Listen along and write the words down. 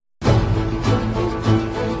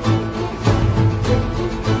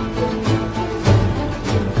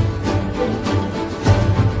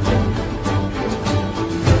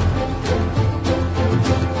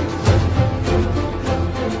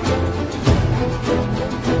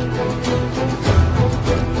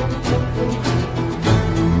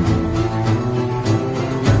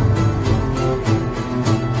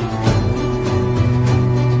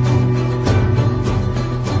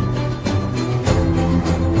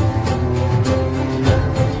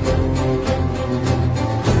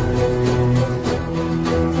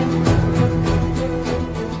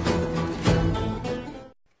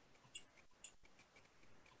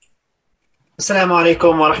Assalamu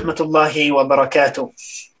alaikum wa rahmatullahi wa barakatuh.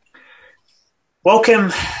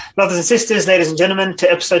 Welcome, brothers and sisters, ladies and gentlemen,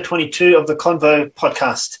 to episode 22 of the Convo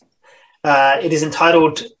podcast. It is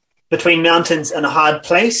entitled Between Mountains and a Hard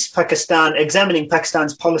Place, Pakistan, examining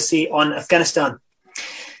Pakistan's policy on Afghanistan.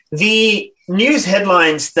 The news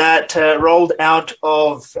headlines that rolled out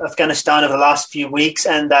of Afghanistan over the last few weeks,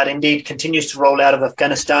 and that indeed continues to roll out of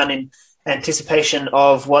Afghanistan in anticipation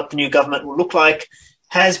of what the new government will look like,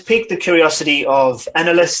 has piqued the curiosity of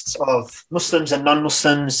analysts, of Muslims and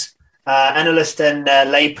non-Muslims, analyst and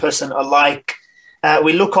layperson alike.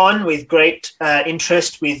 We look on with great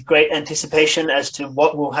interest, with great anticipation as to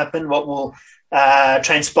what will happen, what will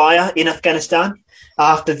transpire in Afghanistan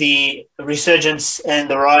after the resurgence and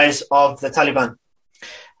the rise of the Taliban.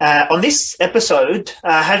 On this episode,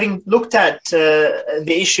 having looked at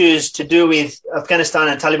the issues to do with Afghanistan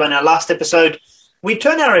and Taliban in our last episode, we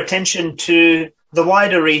turn our attention to the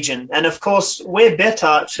wider region. And of course, where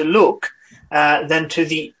better to look than to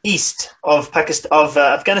the east of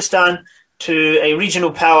Afghanistan, to a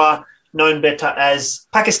regional power known better as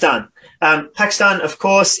Pakistan. Pakistan, of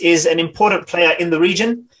course, is an important player in the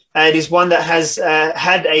region. It is one that has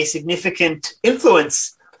had a significant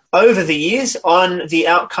influence over the years on the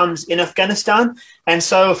outcomes in Afghanistan. And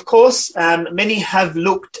so, of course, many have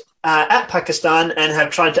looked at Pakistan and have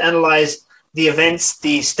tried to analyze the events,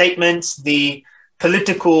 the statements, the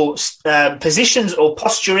political positions or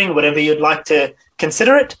posturing, whatever you'd like to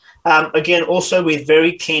consider it, again, also with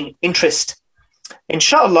very keen interest.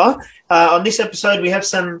 Inshallah, on this episode, we have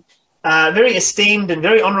some very esteemed and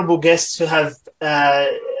very honorable guests who have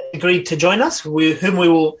agreed to join us, whom we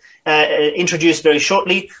will introduce very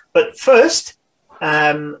shortly. But first,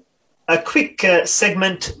 a quick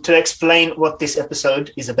segment to explain what this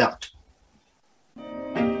episode is about.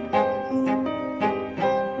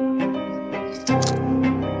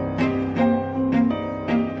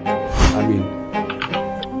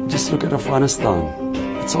 Look at Afghanistan.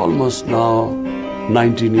 It's almost now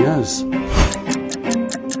 19 years.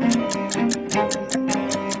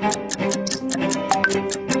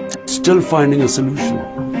 Still finding a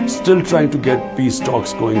solution. Still trying to get peace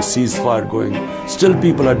talks going, ceasefire going. Still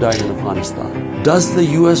people are dying in Afghanistan. Does the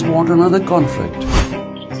US want another conflict?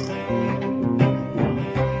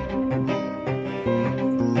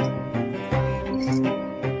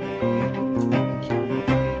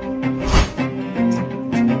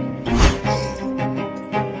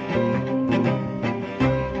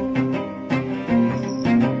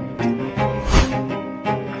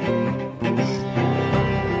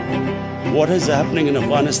 What is happening in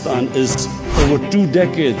Afghanistan is over 2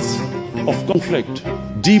 decades of conflict,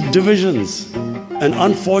 deep divisions, and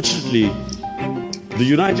unfortunately, the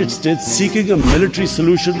United States seeking a military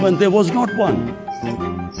solution when there was not one.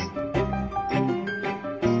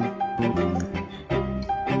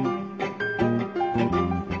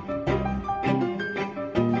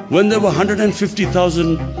 When there were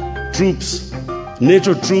 150,000 troops,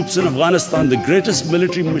 NATO troops in Afghanistan, the greatest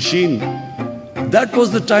military machine, that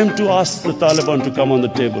was the time to ask the Taliban to come on the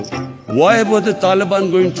table. Why were the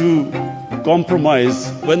Taliban going to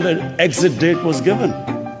compromise when the exit date was given?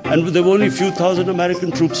 And there were only a few thousand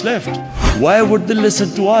American troops left. Why would they listen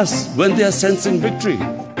to us when they are sensing victory?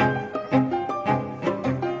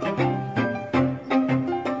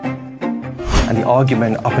 And the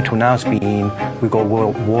argument up until now has been, we've got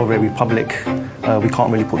war, a republic, we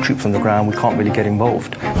can't really put troops on the ground, we can't really get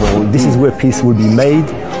involved. Well, this is where peace will be made.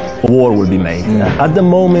 War will be made. At the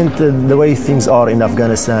moment, the way things are in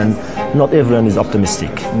Afghanistan, not everyone is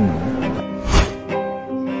optimistic.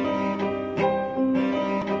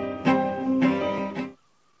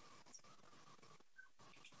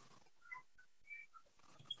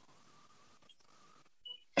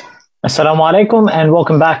 Assalamu alaikum and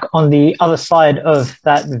welcome back on the other side of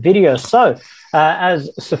that video. So,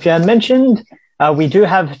 as Sufyan mentioned, we do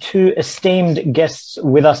have 2 esteemed guests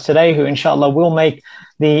with us today who, inshallah, will make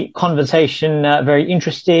the conversation very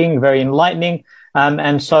interesting, very enlightening.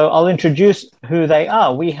 And so I'll introduce who they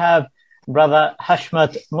are. We have Brother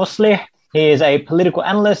Hashmat Muslih. He is a political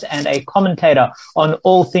analyst and a commentator on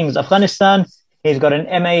all things Afghanistan. He's got an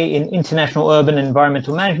MA in International Urban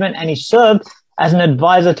Environmental Management, and he served as an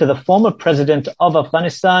advisor to the former president of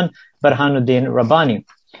Afghanistan, Burhanuddin Rabbani.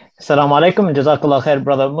 Assalamu alaikum and jazakallah khair,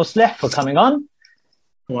 Brother Muslih, for coming on.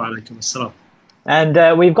 Wa alaikum assalam.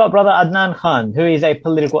 And we've got Brother Adnan Khan, who is a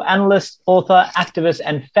political analyst, author, activist,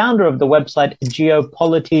 and founder of the website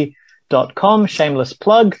geopolity.com, shameless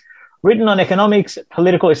plug, written on economics,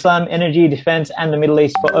 political Islam, energy, defense, and the Middle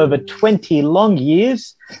East for over 20 long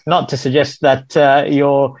years. Not to suggest that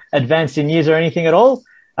you're advanced in years or anything at all.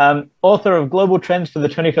 author of Global Trends for the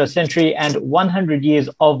 21st Century and 100 Years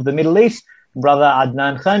of the Middle East. Brother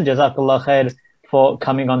Adnan Khan, Jazakallah khair for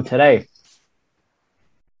coming on today.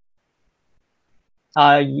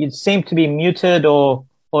 You seem to be muted or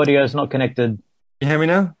audio is not connected. You hear me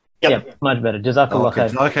now? Yep. Yeah, much better. Jazakallah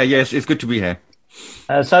khair. Okay, yes, it's good to be here.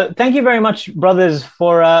 So thank you very much, brothers,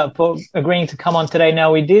 for agreeing to come on today.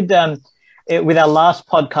 Now, we did, with our last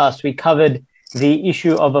podcast, we covered the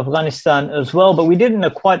issue of Afghanistan as well, but we did in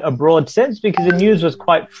quite a broad sense because the news was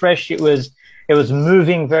quite fresh. It was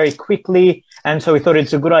moving very quickly. And so we thought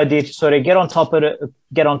it's a good idea to sort of get on top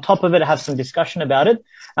of it, have some discussion about it.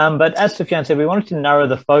 But as Sufyan said, we wanted to narrow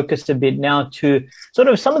the focus a bit now to sort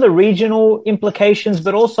of some of the regional implications,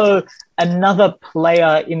 but also another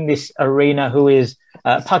player in this arena who is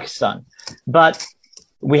Pakistan. But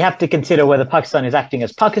we have to consider whether Pakistan is acting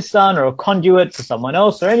as Pakistan or a conduit for someone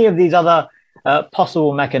else or any of these other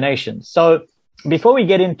possible machinations. So before we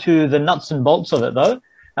get into the nuts and bolts of it, though,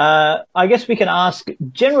 I guess we can ask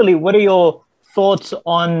generally, what are your thoughts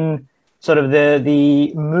on sort of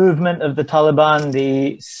the movement of the Taliban,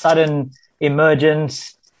 the sudden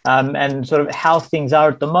emergence, and sort of how things are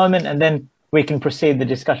at the moment, and then we can proceed the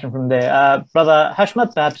discussion from there. Brother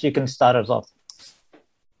Hashmat, perhaps you can start us off.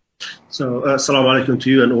 So, assalamu alaikum to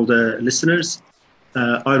you and all the listeners.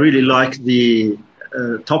 I really like the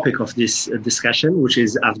topic of this discussion, which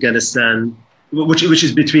is Afghanistan, which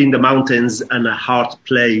is between the mountains and a hard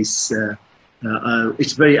place.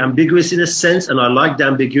 It's very ambiguous in a sense, and I like the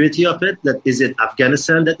ambiguity of it. That is it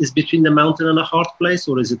Afghanistan that is between the mountain and a hard place,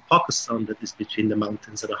 or is it Pakistan that is between the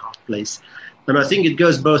mountains and a hard place? And I think it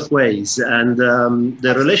goes both ways. And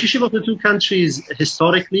the relationship of the two countries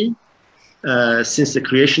historically, since the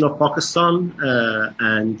creation of Pakistan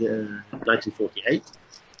and 1948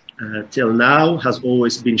 till now, has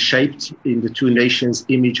always been shaped in the two nations'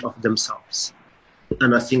 image of themselves.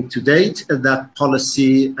 And I think to date, that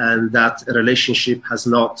policy and that relationship has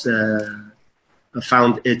not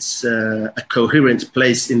found its a coherent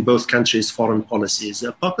place in both countries' foreign policies.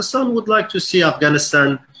 Pakistan would like to see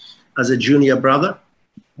Afghanistan as a junior brother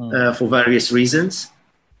for various reasons.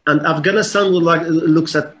 And Afghanistan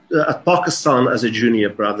looks at Pakistan as a junior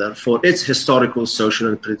brother for its historical, social,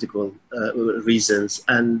 and political reasons.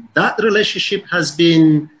 And that relationship has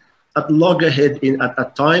been at loggerhead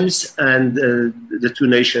at times, and the two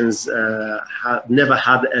nations have never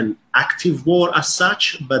had an active war as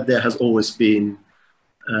such, but there has always been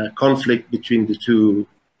conflict between the two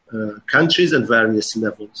countries at various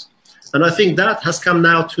levels. And I think that has come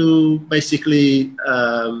now to basically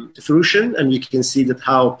fruition, and you can see that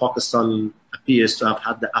how Pakistan appears to have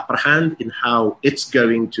had the upper hand in how it's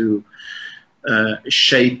going to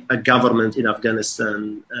shape a government in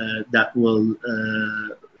Afghanistan that will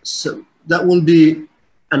be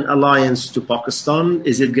an alliance to Pakistan.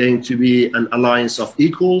 Is it going to be an alliance of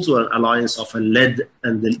equals or an alliance of a leader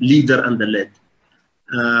and the led?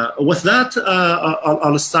 With that,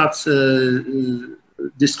 I'll start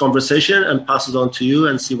this conversation and pass it on to you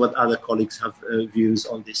and see what other colleagues have views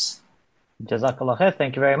on this. Jazakallah khair.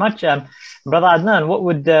 Thank you very much. Brother Adnan, what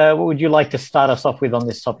would you like to start us off with on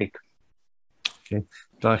this topic? Okay.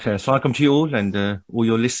 So welcome to you all and all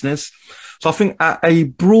your listeners. So I think at a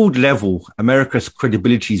broad level, America's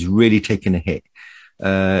credibility is really taking a hit.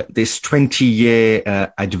 This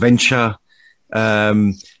 20-year adventure,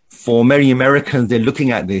 for many Americans, they're looking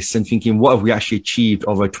at this and thinking, what have we actually achieved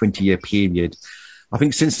over a 20-year period? I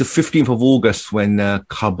think since the 15th of August, when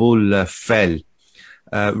Kabul fell,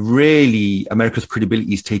 really America's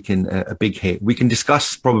credibility has taken a big hit. We can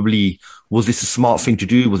discuss probably, was this a smart thing to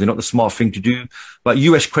do? Was it not the smart thing to do? But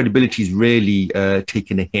US credibility is really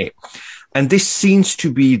taken a hit. And this seems to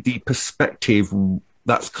be the perspective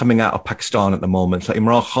that's coming out of Pakistan at the moment. So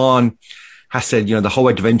Imran Khan has said, the whole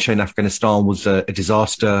adventure in Afghanistan was a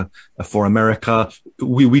disaster for America.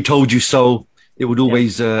 We told you so. It would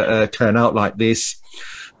always turn out like this.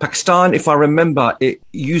 Pakistan, if I remember, it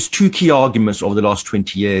used two key arguments over the last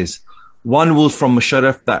 20 years. One was from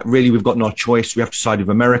Musharraf that really we've got no choice. We have to side with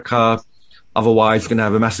America. Otherwise, it's going to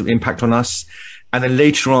have a massive impact on us. And then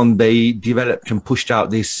later on, they developed and pushed out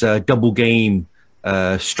this double game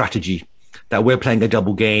strategy, that we're playing a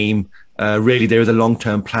double game. Really, there is a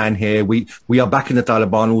long-term plan here. We are backing the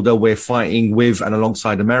Taliban, although we're fighting with and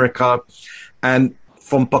alongside America. And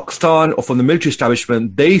from Pakistan or from the military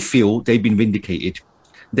establishment, they feel they've been vindicated.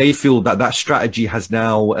 They feel that strategy has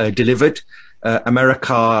now delivered.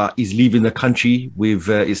 America is leaving the country with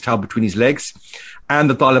its tail between his legs, and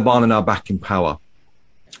the Taliban are now back in power.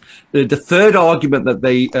 The third argument that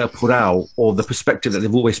they put out, or the perspective that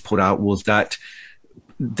they've always put out, was that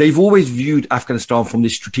they've always viewed Afghanistan from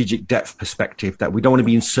this strategic depth perspective, that we don't want to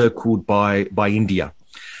be encircled by India.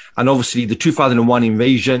 And obviously the 2001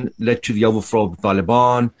 invasion led to the overthrow of the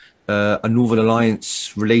Taliban. A Northern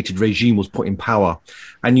Alliance related regime was put in power.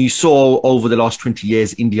 And you saw over the last 20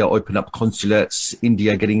 years, India open up consulates,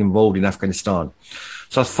 India getting involved in Afghanistan.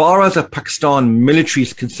 So as far as the Pakistan military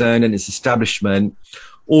is concerned and its establishment,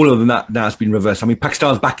 all of that now has been reversed. I mean,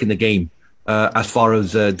 Pakistan's back in the game as far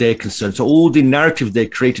as they're concerned. So all the narratives they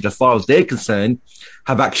created as far as they're concerned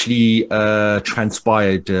have actually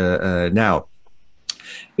transpired now.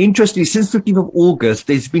 Interestingly, since 15th of August,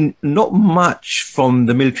 there's been not much from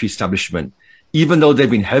the military establishment, even though they've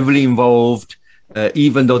been heavily involved, in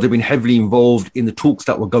the talks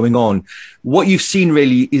that were going on. What you've seen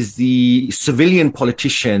really is the civilian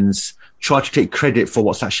politicians try to take credit for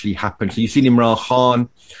what's actually happened. So you've seen Imran Khan,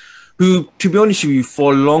 who, to be honest with you,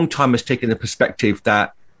 for a long time has taken the perspective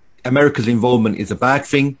that America's involvement is a bad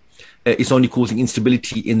thing. It's only causing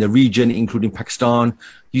instability in the region, including Pakistan.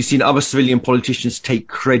 You've seen other civilian politicians take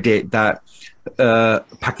credit that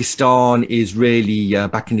Pakistan is really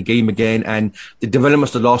back in the game again, and the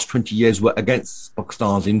developments of the last 20 years were against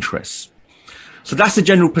Pakistan's interests. So that's the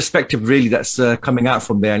general perspective really that's coming out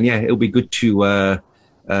from there. And yeah, it'll be good to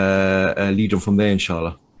lead on from there,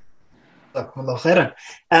 inshallah.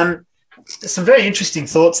 Some very interesting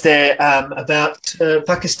thoughts there about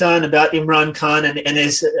Pakistan, about Imran Khan, and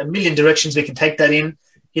there's a million directions we can take that in.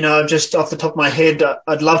 You know, just off the top of my head,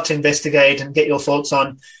 I'd love to investigate and get your thoughts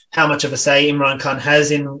on how much of a say Imran Khan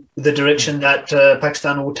has in the direction that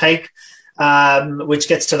Pakistan will take, which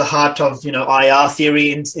gets to the heart of, you know, IR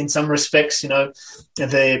theory in some respects, you know,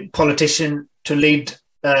 the politician to lead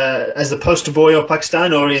as the poster boy of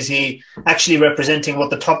Pakistan, or is he actually representing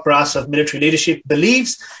what the top brass of military leadership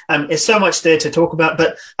believes? There's so much there to talk about,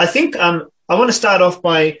 but I think I want to start off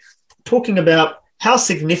by talking about how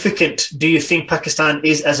significant do you think Pakistan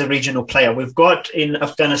is as a regional player? We've got in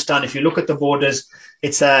Afghanistan, if you look at the borders,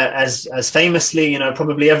 it's as famously, you know,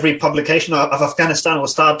 probably every publication of Afghanistan will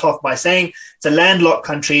start off by saying it's a landlocked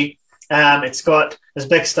country. It's got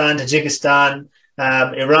Uzbekistan, Tajikistan,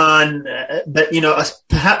 Iran, but, you know,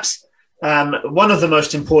 perhaps one of the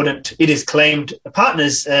most important, it is claimed,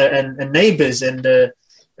 partners and neighbors and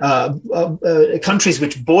countries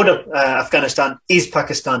which border Afghanistan is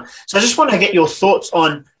Pakistan. So I just want to get your thoughts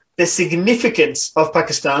on the significance of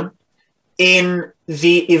Pakistan in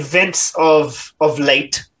the events of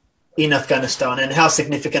late in Afghanistan and how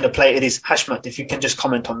significant a player it is. Hashmat, if you can just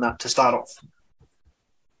comment on that to start off.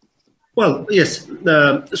 Well, yes.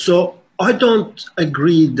 So I don't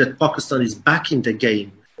agree that Pakistan is back in the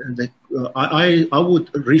game. I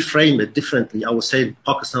would reframe it differently. I would say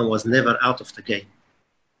Pakistan was never out of the game.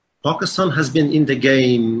 Pakistan has been in the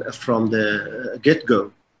game from the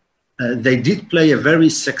get-go. They did play a very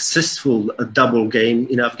successful double game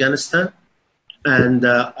in Afghanistan. And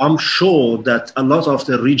I'm sure that a lot of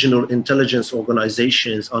the regional intelligence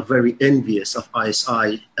organizations are very envious of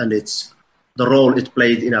ISI and the role it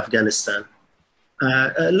played in Afghanistan.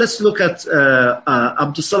 Let's look at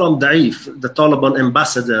Abdulsalam Daif, the Taliban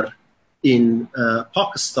ambassador in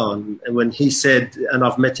Pakistan, when he said, and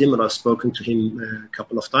I've met him and I've spoken to him a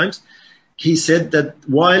couple of times, he said that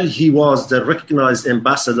while he was the recognized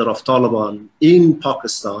ambassador of Taliban in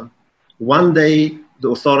Pakistan, one day the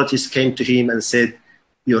authorities came to him and said,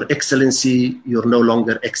 "Your Excellency, you're no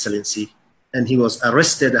longer Excellency." And he was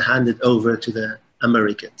arrested and handed over to the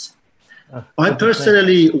Americans. I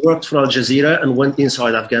personally worked for Al Jazeera and went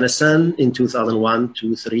inside Afghanistan in 2001,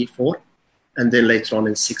 2, 3, 4, and then later on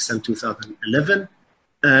in 6 and 2011.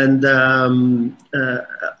 And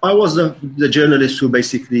I was the journalist who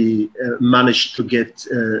basically managed to get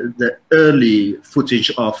the early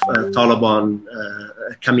footage of Taliban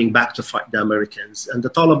coming back to fight the Americans. And the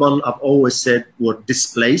Taliban, I've always said, were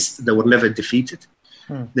displaced. They were never defeated.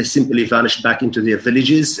 They simply vanished back into their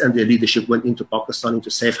villages, and their leadership went into Pakistan, into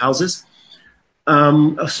safe houses.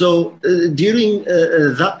 During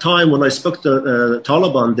that time when I spoke to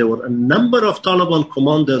Taliban, there were a number of Taliban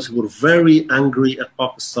commanders who were very angry at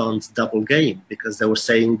Pakistan's double game, because they were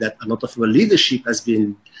saying that a lot of the leadership has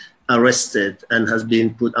been arrested and has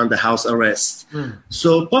been put under house arrest.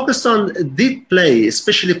 So Pakistan did play,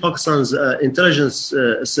 especially Pakistan's intelligence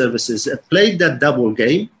services, played that double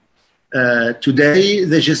game. Today,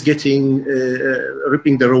 they're just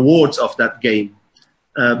reaping the rewards of that game.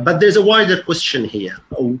 But there's a wider question here.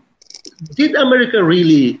 Did America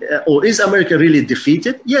really, or is America really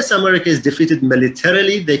defeated? Yes, America is defeated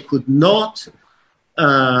militarily. They could not,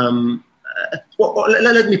 let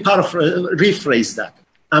me rephrase that.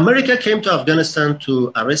 America came to Afghanistan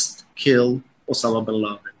to arrest, kill Osama bin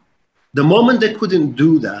Laden. The moment they couldn't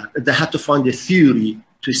do that, they had to find a theory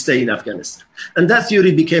to stay in Afghanistan. And that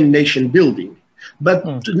theory became nation building.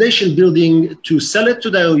 But to nation building, to sell it to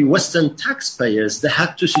the Western taxpayers, they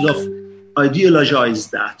had to sort of ideologize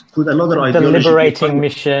that, put another ideology. The liberating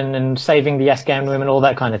mission and saving the Afghan women, all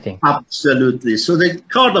that kind of thing. Absolutely. So the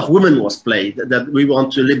card of women was played, that we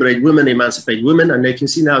want to liberate women, emancipate women. And you can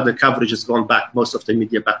see now the coverage has gone back, most of the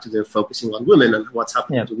media back to their focusing on women and what's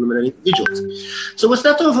happening to women and individuals. So with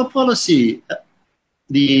that type of policy,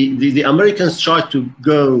 the Americans tried to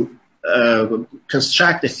go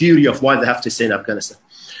construct a theory of why they have to stay in Afghanistan.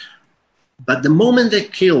 But the moment they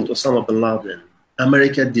killed Osama bin Laden,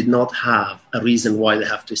 America did not have a reason why they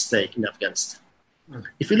have to stay in Afghanistan.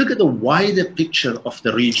 If you look at the wider picture of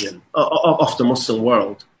the region, of the Muslim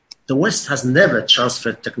world, the West has never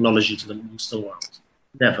transferred technology to the Muslim world.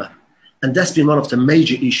 Never. And that's been one of the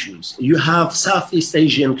major issues. You have Southeast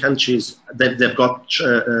Asian countries that they've got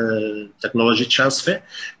technology transfer.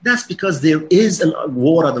 That's because there is a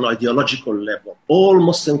war at an ideological level. All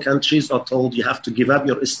Muslim countries are told you have to give up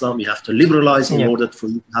your Islam, you have to liberalize in order for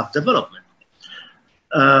you to have development.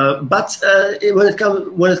 But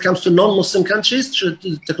when it comes to non-Muslim countries,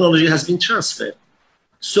 technology has been transferred.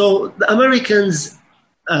 So the Americans,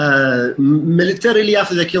 militarily,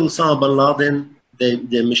 after they killed Osama bin Laden,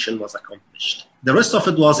 their mission was accomplished. The rest of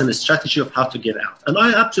it was in a strategy of how to get out. And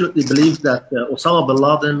I absolutely believe that Osama bin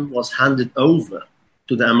Laden was handed over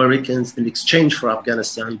to the Americans in exchange for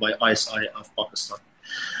Afghanistan by ISI of Pakistan.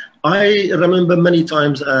 I remember many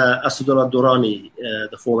times Asadullah Durrani,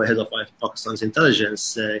 the former head of Pakistan's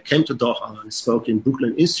intelligence, came to Doha and spoke in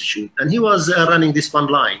Brooklyn Institute, and he was running this one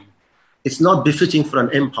line. It's not befitting for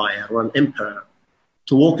an empire or an emperor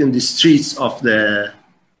to walk in the streets of the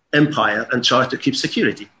empire and try to keep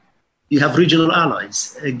security. You have regional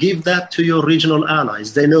allies. Give that to your regional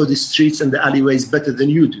allies. They know the streets and the alleyways better than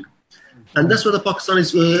you do. And that's what the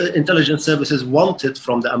Pakistani intelligence services wanted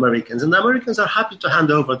from the Americans. And the Americans are happy to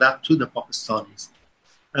hand over that to the Pakistanis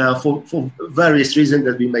for various reasons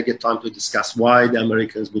that we may get time to discuss why the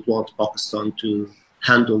Americans would want Pakistan to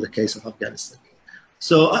handle the case of Afghanistan.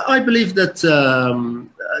 So I believe that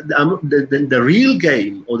the real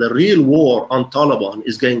game or the real war on Taliban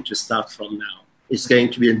is going to start from now. It's going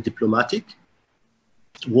to be a diplomatic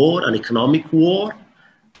war, an economic war,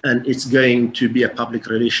 and it's going to be a public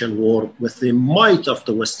relation war with the might of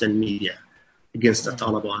the Western media against the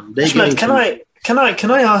Taliban. Can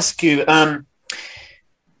I ask you?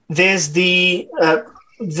 There's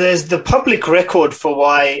the public record for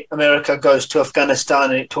why America goes to Afghanistan,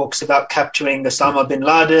 and it talks about capturing Osama bin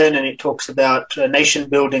Laden, and it talks about nation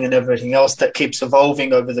building and everything else that keeps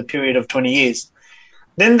evolving over the period of 20 years.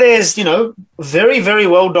 Then there's, very, very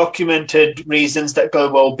well documented reasons that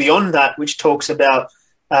go well beyond that, which talks about,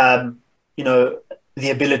 the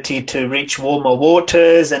ability to reach warmer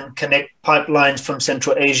waters and connect pipelines from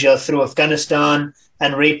Central Asia through Afghanistan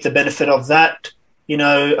and reap the benefit of that.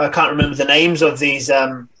 I can't remember the names of these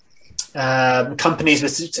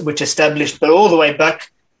companies which established, but all the way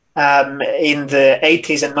back in the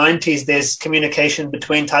 80s and 90s, there's communication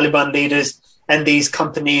between Taliban leaders and these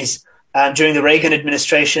companies during the Reagan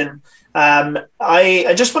administration.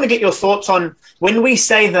 I just want to get your thoughts on when we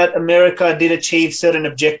say that America did achieve certain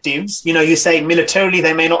objectives, you say militarily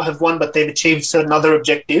they may not have won, but they've achieved certain other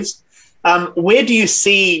objectives. Where do you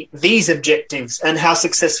see these objectives and how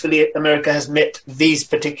successfully America has met these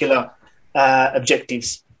particular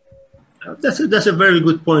objectives? That's a very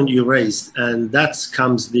good point you raised, and that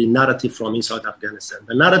comes the narrative from inside Afghanistan.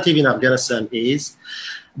 The narrative in Afghanistan is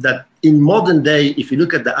that in modern day, if you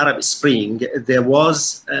look at the Arab Spring, there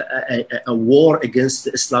was a war against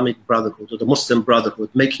the Islamic Brotherhood or the Muslim Brotherhood,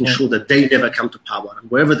 making sure that they never come to power, and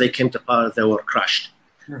wherever they came to power, they were crushed.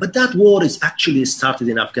 But that war is actually started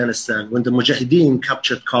in Afghanistan when the Mujahideen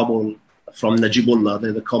captured Kabul from Najibullah,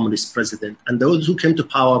 the communist president. And those who came to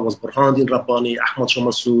power was Burhanuddin Rabbani, Ahmad Shah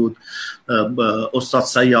Massoud, Ustad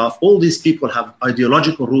Sayyaf. All these people have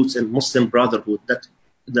ideological roots in Muslim Brotherhood that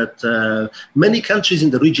many countries in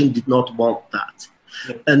the region did not want that.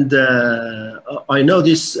 And I know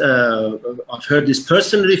this, I've heard this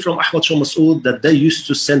personally from Ahmad Shah Massoud, that they used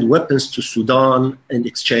to send weapons to Sudan in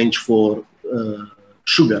exchange for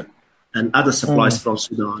sugar and other supplies from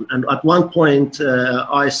Sudan. And at one point,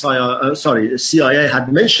 CIA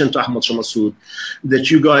had mentioned to Ahmad Shah Massoud that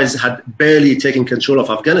you guys had barely taken control of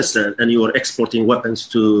Afghanistan and you were exporting weapons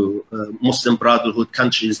to Muslim Brotherhood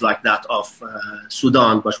countries like that of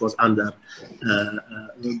Sudan, which was under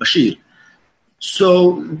Bashir.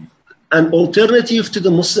 So an alternative to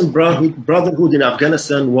the Muslim Brotherhood in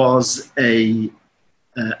Afghanistan was a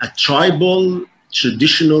tribal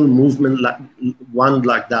traditional movement, one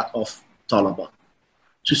like that of Taliban,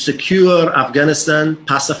 to secure Afghanistan,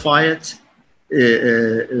 pacify it,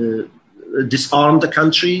 disarm the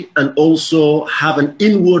country, and also have an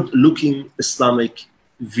inward-looking Islamic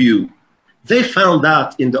view. They found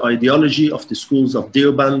that in the ideology of the schools of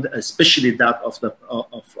Deoband, especially that of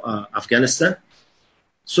Afghanistan.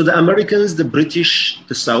 So the Americans, the British,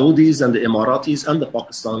 the Saudis, and the Emiratis, and the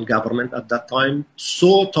Pakistan government at that time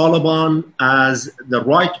saw Taliban as the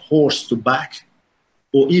right horse to back,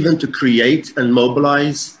 or even to create and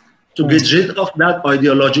mobilize, to get rid of that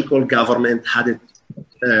ideological government had it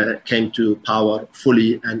came to power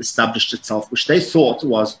fully and established itself, which they thought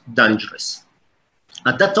was dangerous.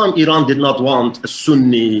 At that time, Iran did not want a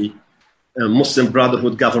Sunni Muslim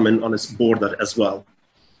Brotherhood government on its border as well.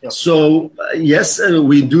 Yep. So, yes,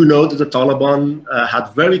 we do know that the Taliban had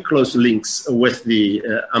very close links with the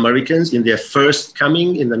Americans in their first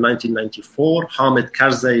coming in the 1994. Hamid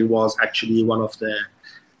Karzai was actually one of the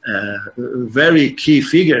very key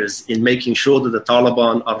figures in making sure that the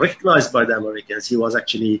Taliban are recognized by the Americans. He was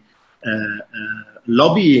actually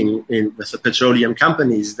lobbying with the petroleum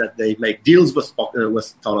companies that they make deals with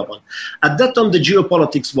Taliban. At that time, the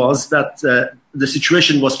geopolitics was that the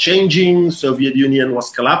situation was changing. Soviet Union was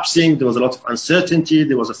collapsing. There was a lot of uncertainty.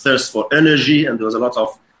 There was a thirst for energy, and there was a lot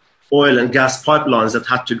of oil and gas pipelines that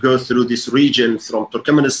had to go through this region from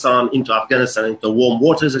Turkmenistan into Afghanistan into warm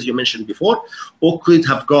waters, as you mentioned before, or could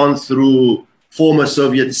have gone through former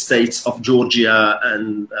Soviet states of Georgia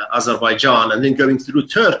and Azerbaijan, and then going through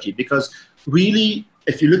Turkey. Because really,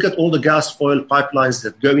 if you look at all the gas oil pipelines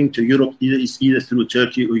that going to Europe, either through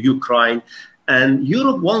Turkey or Ukraine, and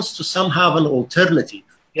Europe wants to somehow have an alternative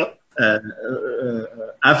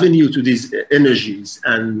avenue to these energies.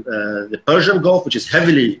 And the Persian Gulf, which is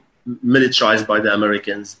heavily militarized by the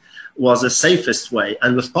Americans, was the safest way.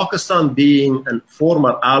 And with Pakistan being a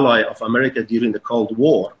former ally of America during the Cold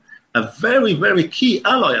War, a very, very key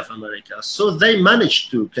ally of America. So they managed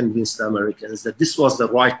to convince the Americans that this was the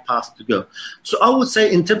right path to go. So I would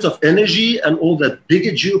say in terms of energy and all the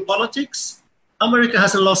bigger geopolitics, America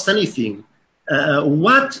hasn't lost anything.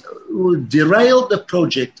 What derailed the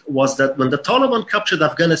project was that when the Taliban captured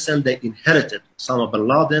Afghanistan, they inherited Osama bin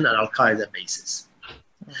Laden and Al-Qaeda bases.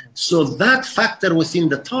 So that factor within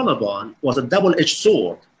the Taliban was a double-edged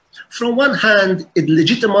sword. From one hand, it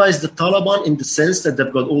legitimized the Taliban in the sense that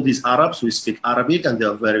they've got all these Arabs who speak Arabic and they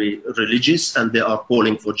are very religious and they are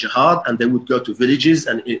calling for jihad, and they would go to villages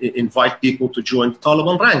and invite people to join the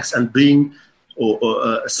Taliban ranks and bring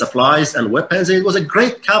supplies and weapons. And it was a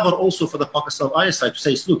great cover also for the Pakistan ISI to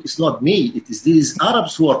say, look, it's not me, it is these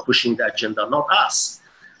Arabs who are pushing the agenda, not us.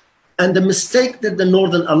 And the mistake that the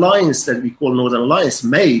Northern Alliance, that we call Northern Alliance,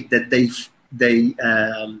 made, that they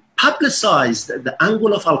publicized the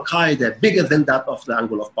angle of Al-Qaeda bigger than that of the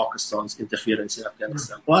angle of Pakistan's interference in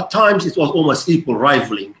Afghanistan. Well, at times, it was almost equal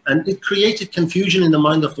rivaling, and it created confusion in the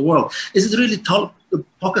mind of the world. Is it really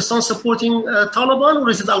Pakistan supporting Taliban, or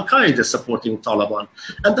is it Al-Qaeda supporting Taliban?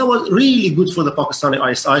 And that was really good for the Pakistani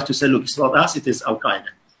ISI to say, look, it's not us, it is Al-Qaeda.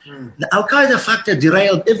 The Al-Qaeda factor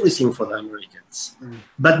derailed everything for the Americans.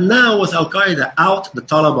 But now with Al-Qaeda out, the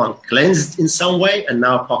Taliban cleansed in some way, and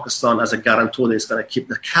now Pakistan as a guarantor is going to keep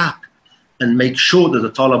the cap and make sure that the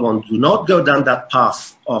Taliban do not go down that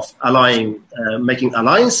path of making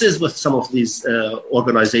alliances with some of these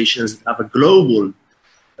organizations that have a global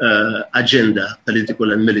agenda,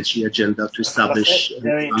 political and military agenda, to establish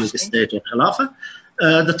Islamic State or Khilafah.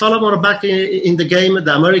 The Taliban are back in the game,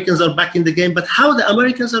 the Americans are back in the game, but how the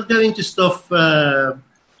Americans are going to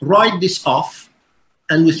write this off,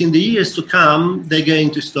 and within the years to come, they're going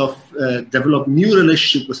to develop new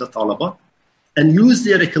relationship with the Taliban and use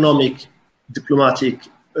their economic, diplomatic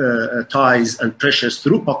ties and pressures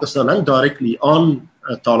through Pakistan and directly on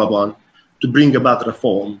Taliban to bring about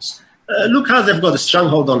reforms. Look how they've got a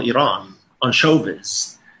stronghold on Iran, on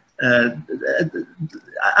Chauvis. And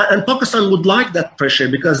Pakistan would like that pressure,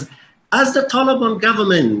 because as the Taliban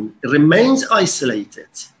government remains isolated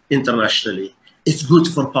internationally, it's good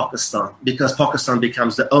for Pakistan, because Pakistan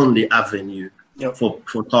becomes the only avenue for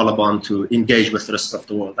Taliban to engage with the rest of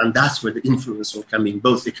the world. And that's where the influence will come in,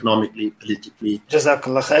 both economically, politically.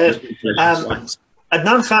 Jazakallah khair.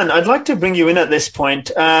 Adnan Khan, I'd like to bring you in at this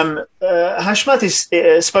point.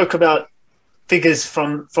 Hashmat spoke about figures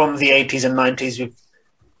from the 80s and 90s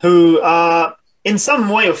who are, in some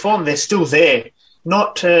way or form, they're still there.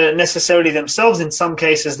 Not necessarily themselves. In some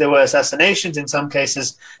cases, there were assassinations. In some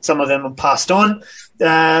cases, some of them were passed on.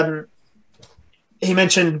 He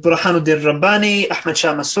mentioned Burhanuddin Rabbani, Ahmad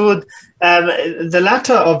Shah Massoud. The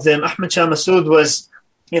latter of them, Ahmad Shah Massoud, was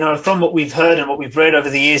from what we've heard and what we've read over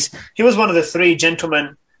the years, he was one of the three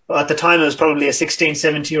gentlemen. At the time, it was probably a 16,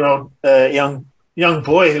 17-year-old young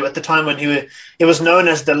boy who, at the time when he was known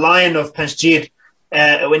as the Lion of Panjshir,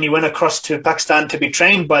 when he went across to Pakistan to be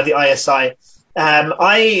trained by the ISI.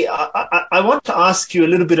 I want to ask you a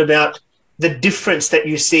little bit about the difference that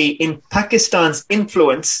you see in Pakistan's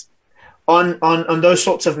influence on those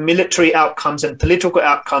sorts of military outcomes and political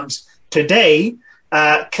outcomes today,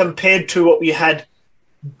 compared to what we had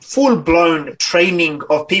full-blown training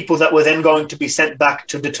of people that were then going to be sent back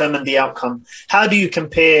to determine the outcome. How do you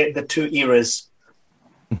compare the two eras?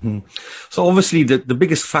 Mm-hmm. So obviously the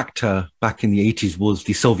biggest factor back in the 80s was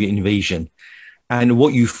the Soviet invasion. And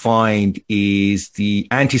what you find is the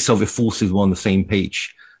anti-Soviet forces were on the same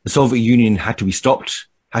page. The Soviet Union had to be stopped,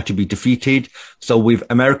 had to be defeated. So with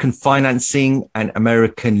American financing and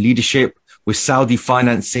American leadership, with Saudi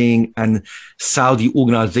financing and Saudi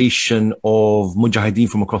organization of mujahideen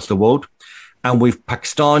from across the world, and with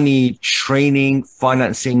Pakistani training,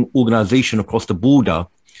 financing, organization across the border,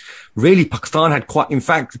 really Pakistan had quite, in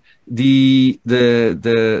fact, the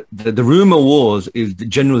rumor is that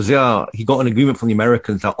General Zia, he got an agreement from the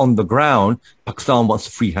Americans that on the ground, Pakistan wants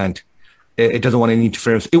a free hand. It doesn't want any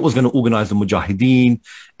interference. It was going to organize the mujahideen.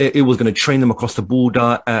 It was going to train them across the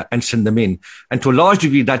border and send them in. And to a large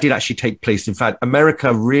degree, that did actually take place. In fact,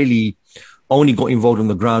 America really only got involved on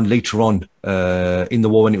the ground later on in the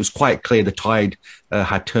war, and it was quite clear the tide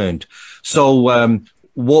had turned. So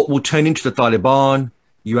what will turn into the Taliban,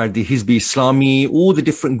 you had the Hizb Islami, all the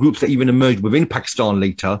different groups that even emerged within Pakistan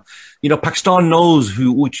later. Pakistan knows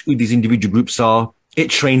who these individual groups are. It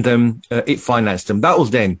trained them. It financed them. That was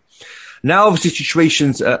then. Now, obviously, the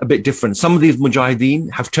situation's a bit different. Some of these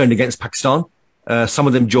mujahideen have turned against Pakistan. Some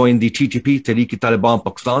of them joined the TTP, Tehreek-e-Taliban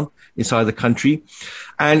Pakistan, inside the country.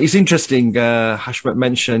 And it's interesting, Hashmat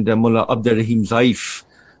mentioned Mullah Abdur Rahim Zaif.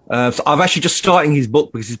 So I'm actually just starting his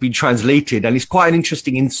book because it's been translated, and it's quite an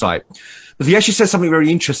interesting insight. But he actually says something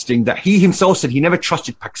very interesting, that he himself said he never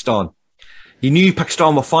trusted Pakistan. He knew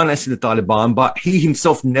Pakistan were financing the Taliban, but he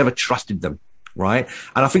himself never trusted them. Right.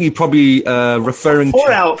 And I think he probably referring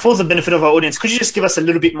for the benefit of our audience, could you just give us a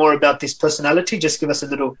little bit more about this personality? Just give us a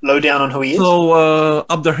little lowdown on who he is. So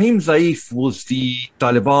Abdurrahim Zaif was the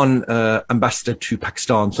Taliban ambassador to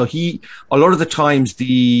Pakistan. So a lot of the times,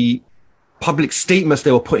 the public statements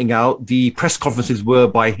they were putting out, the press conferences were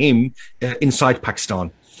by him inside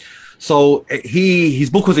Pakistan. So his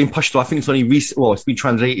book was in Pashto. I think it's only it's been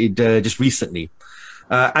translated just recently.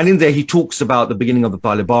 And in there, he talks about the beginning of the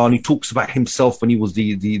Taliban. He talks about himself when he was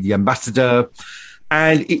the ambassador.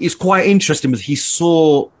 And it is quite interesting because he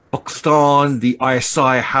saw Pakistan, the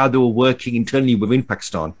ISI, how they were working internally within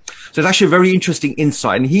Pakistan. So it's actually a very interesting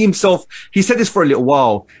insight. And he said this for a little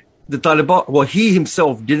while. The Taliban, he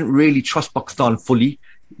himself didn't really trust Pakistan fully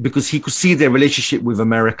because he could see their relationship with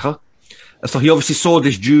America. So he obviously saw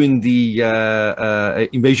this during the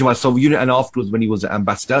invasion by the Soviet Union and afterwards when he was an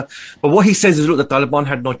ambassador. But what he says is, look, the Taliban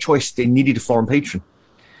had no choice. They needed a foreign patron.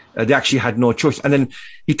 They actually had no choice. And then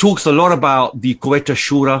he talks a lot about the Quetta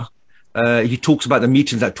Shura. He talks about the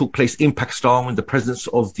meetings that took place in Pakistan with the presence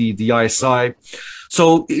of the ISI.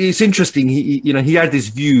 So it's interesting. He had this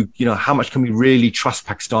view, how much can we really trust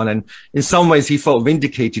Pakistan? And in some ways he felt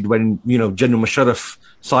vindicated when, General Musharraf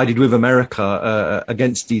sided with America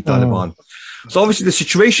against the Taliban. So obviously the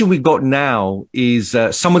situation we've got now is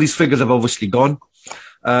some of these figures have obviously gone.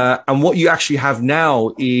 And what you actually have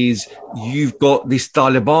now is you've got this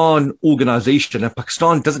Taliban organization, and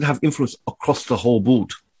Pakistan doesn't have influence across the whole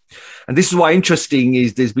board. And this is why interesting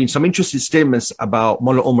is there's been some interesting statements about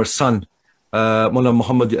Mullah Omar's son, Mullah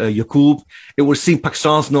Muhammad Yaqub. It would seem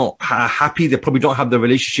Pakistan's not happy. They probably don't have the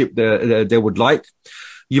relationship they would like.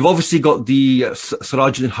 You've obviously got the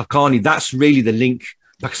Sirajuddin Haqqani. That's really the link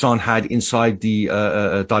Pakistan had inside the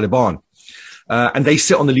Taliban. And they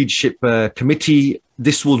sit on the leadership committee.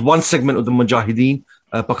 This was one segment of the Mujahideen,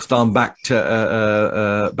 Pakistan back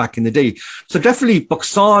in the day. So definitely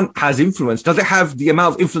Pakistan has influence. Does it have the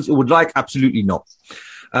amount of influence it would like? Absolutely not.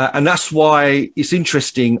 And that's why it's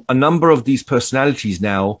interesting. A number of these personalities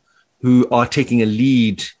now who are taking a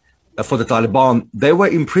lead for the Taliban, they were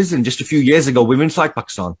in prison just a few years ago within inside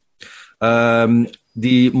Pakistan.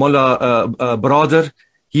 The Mullah Baradar,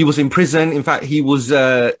 he was in prison. In fact, he was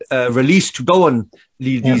released to go and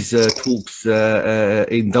lead these talks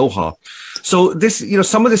in Doha. So this,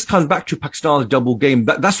 some of this comes back to Pakistan's double game.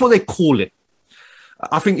 That's what they call it.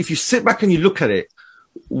 I think if you sit back and you look at it,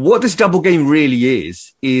 what this double game really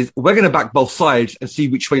is we're going to back both sides and see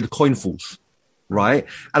which way the coin falls. Right.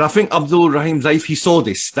 And I think Abdul Rahim Zaif, he saw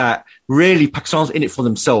this, that really Pakistan's in it for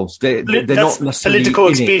themselves. They're not necessarily political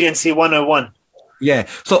expediency 101. Yeah.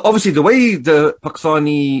 So obviously the way the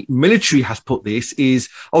Pakistani military has put this is,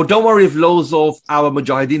 oh, don't worry if loads of our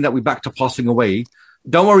Mujahideen that we backed are passing away.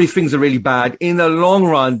 Don't worry if things are really bad. In the long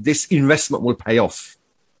run, this investment will pay off.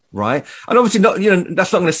 Right. And obviously,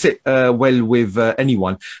 that's not going to sit well with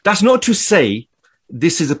anyone. That's not to say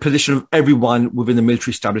this is a position of everyone within the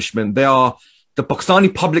military establishment. The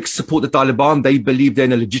Pakistani public support the Taliban. They believe they're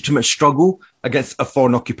in a legitimate struggle against a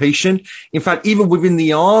foreign occupation. In fact, even within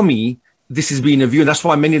the army, this has been a view. And that's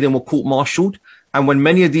why many of them were court-martialed. And when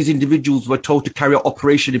many of these individuals were told to carry out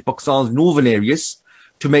operation in Pakistan's northern areas,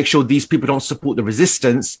 to make sure these people don't support the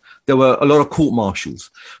resistance, there were a lot of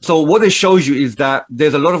court-martials. So what this shows you is that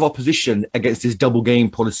there's a lot of opposition against this double game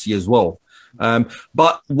policy as well.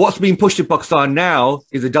 But what's being pushed in Pakistan now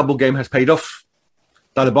is the double game has paid off.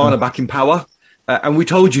 Taliban are back in power, and we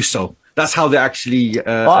told you so. That's how they actually...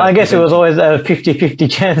 well, I guess it was always a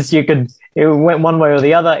 50-50 chance it went one way or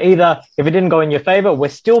the other. Either if it didn't go in your favor, we're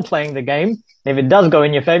still playing the game. If it does go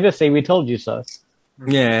in your favor, see, we told you so.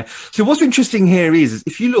 Yeah. So what's interesting here is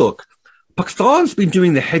if you look, Pakistan's been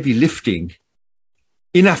doing the heavy lifting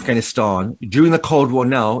in Afghanistan during the Cold War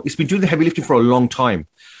now. It's been doing the heavy lifting for a long time.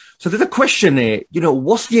 So there's a question there,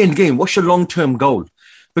 what's the end game? What's your long-term goal?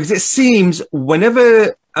 Because it seems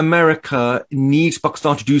whenever America needs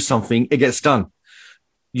Pakistan to do something, it gets done.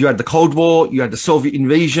 You had the Cold War, you had the Soviet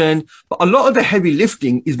invasion, but a lot of the heavy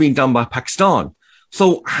lifting is being done by Pakistan.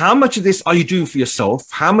 So how much of this are you doing for yourself?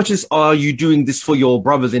 How much are you doing this for your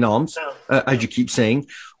brothers in arms, as you keep saying?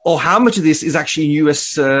 Or how much of this is actually in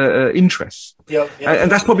US interests? Yeah. And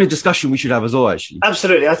that's probably a discussion we should have as well, actually.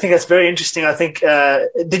 Absolutely. I think that's very interesting. I think,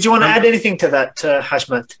 did you want to add anything to that,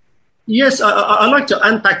 Hashmat? Yes, I like to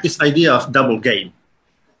unpack this idea of double game.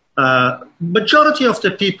 Majority of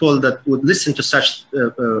the people that would listen to such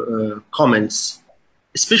comments,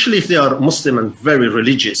 especially if they are Muslim and very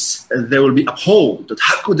religious, they will be appalled that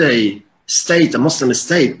how could a Muslim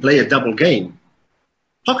state, play a double game?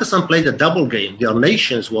 Pakistan played a double game. Their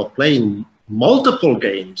nations were playing multiple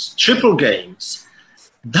games, triple games.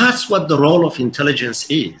 That's what the role of intelligence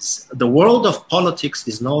is. The world of politics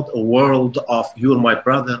is not a world of you're my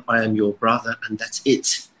brother, I am your brother, and that's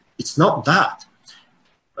it. It's not that.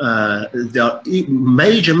 There are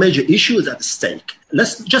major issues at stake.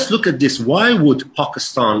 Let's just look at this. Why would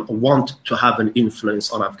Pakistan want to have an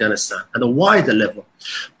influence on Afghanistan at a wider level?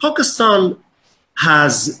 Pakistan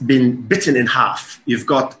has been bitten in half. You've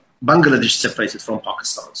got Bangladesh separated from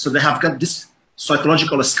Pakistan. So they have got this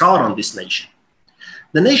psychological scar on this nation.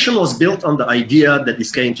 The nation was built on the idea that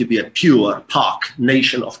it's going to be a pure, Pak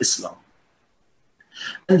nation of Islam.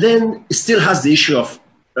 And then it still has the issue of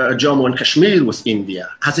Jammu and Kashmir with India,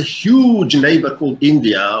 has a huge neighbor called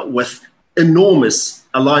India with enormous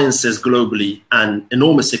alliances globally and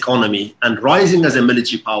enormous economy and rising as a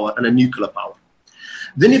military power and a nuclear power.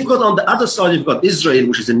 Then you've got on the other side, you've got Israel,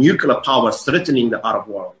 which is a nuclear power threatening the Arab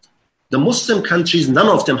world. The Muslim countries, none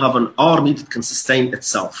of them have an army that can sustain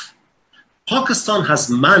itself. Pakistan has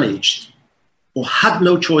managed or had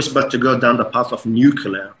no choice but to go down the path of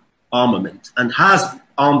nuclear armament and has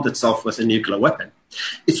armed itself with a nuclear weapon.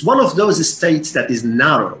 It's one of those states that is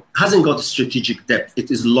narrow, hasn't got a strategic depth.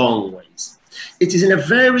 It is long ways. It is in a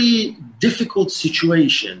very difficult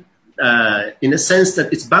situation in a sense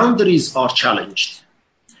that its boundaries are challenged.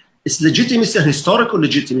 Its legitimacy and historical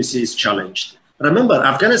legitimacy is challenged. Remember,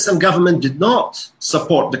 Afghanistan government did not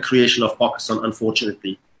support the creation of Pakistan,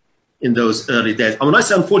 unfortunately, in those early days. And when I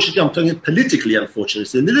say unfortunately, I'm talking politically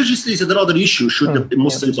unfortunately. Religiously is another issue. Should the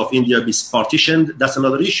Muslims of India be partitioned? That's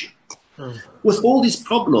another issue. With all these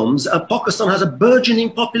problems, Pakistan has a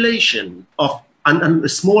burgeoning population and a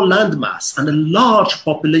small landmass and a large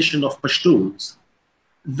population of Pashtuns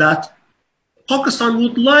that Pakistan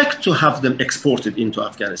would like to have them exported into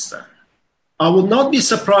Afghanistan. I would not be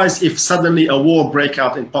surprised if suddenly a war breaks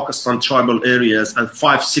out in Pakistan tribal areas and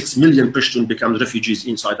 5-6 million Pashtun become refugees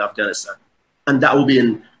inside Afghanistan. And that will be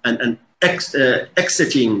an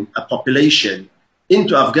exiting a population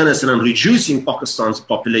into Afghanistan and reducing Pakistan's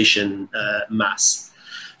population mass.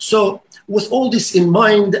 So with all this in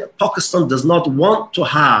mind, Pakistan does not want to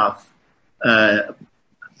have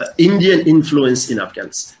Indian influence in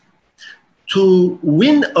Afghanistan. To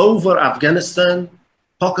win over Afghanistan,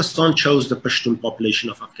 Pakistan chose the Pashtun population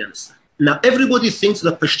of Afghanistan. Now, everybody thinks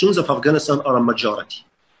the Pashtuns of Afghanistan are a majority.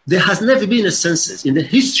 There has never been a census in the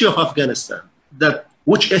history of Afghanistan that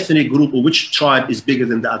which ethnic group or which tribe is bigger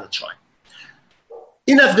than the other tribe.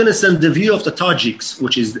 In Afghanistan, the view of the Tajiks,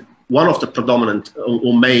 which is one of the predominant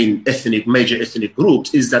or major ethnic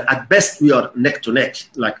groups, is that at best we are neck to neck,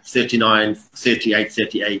 like 39, 38,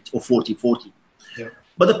 38, or 40, 40. Yeah.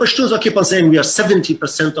 But the Pashtuns keep on saying we are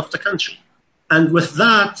 70% of the country. And with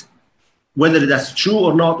that, whether that's true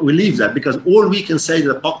or not, we leave that, because all we can say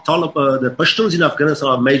that the Pashtuns in Afghanistan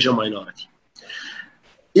are a major minority.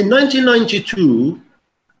 In 1992,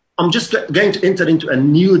 I'm just going to enter into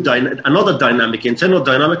another dynamic, internal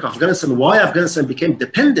dynamic of Afghanistan, why Afghanistan became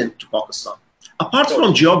dependent to Pakistan. Apart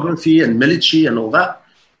from geography and military and all that,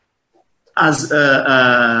 as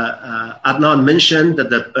Adnan mentioned, that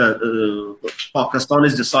the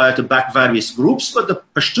Pakistanis decided to back various groups, but the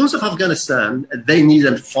Pashtuns of Afghanistan, they need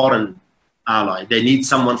a foreign ally. They need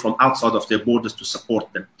someone from outside of their borders to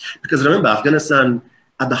support them. Because remember, Afghanistan,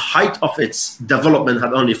 at the height of its development,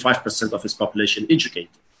 had only 5% of its population educated.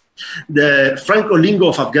 The Franco lingo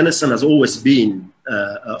of Afghanistan has always been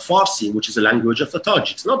Farsi, which is the language of the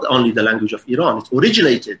Tajiks, not only the language of Iran. It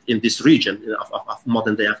originated in this region of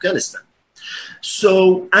modern-day Afghanistan.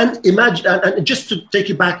 So, and imagine, and just to take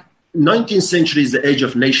you back, 19th century is the age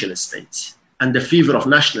of nation-states and the fever of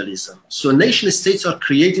nationalism. So nation-states are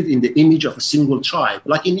created in the image of a single tribe.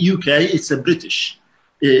 Like in UK, it's the British.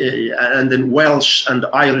 And then Welsh and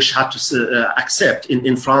Irish had to accept.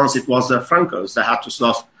 In France, it was the Francos that had to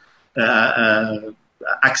sort of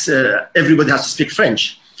everybody has to speak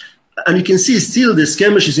French. And you can see still the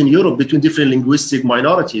skirmishes in Europe between different linguistic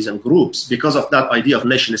minorities and groups because of that idea of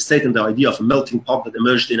nation-state and the idea of a melting pot that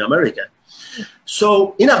emerged in America.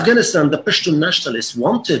 So in Afghanistan, the Pashtun nationalists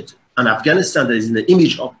wanted an Afghanistan that is in the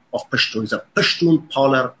image of Pashtuns, a Pashtun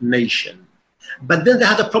polar nation. But then they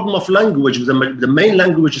had a problem of language. The main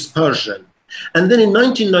language is Persian. And then in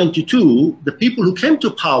 1992, the people who came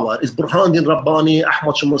to power is Burhanuddin Rabbani,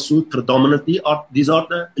 Ahmad Shah Massoud, predominantly. These are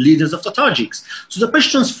the leaders of the Tajiks. So the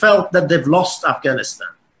Pashtuns felt that they've lost Afghanistan.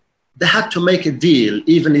 They had to make a deal,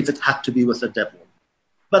 even if it had to be with the devil.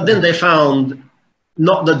 But then they found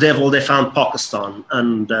not the devil, they found Pakistan,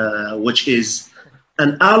 and which is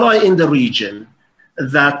an ally in the region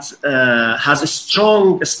that has a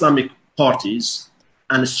strong Islamic parties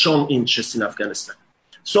and a strong interest in Afghanistan.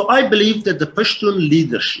 So I believe that the Pashtun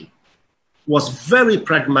leadership was very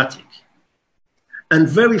pragmatic and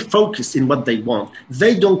very focused in what they want.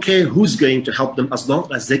 They don't care who's going to help them as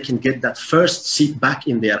long as they can get that first seat back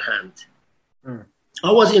in their hand.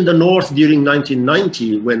 I was in the north during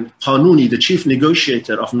 1990 when Qanuni, the chief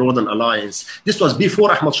negotiator of Northern Alliance, this was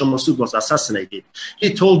before Ahmad Shah Massoud was assassinated.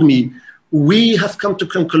 He told me, we have come to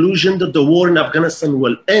conclusion that the war in Afghanistan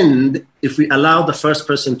will end if we allow the first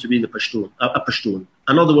person to be a Pashtun.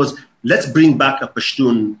 In other words, let's bring back a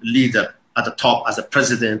Pashtun leader at the top as a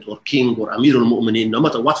president or king or Amir al-Mu'mineen, no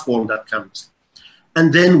matter what form that comes.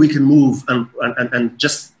 And then we can move and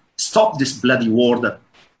just stop this bloody war that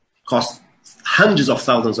cost hundreds of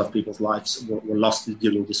thousands of people's lives were lost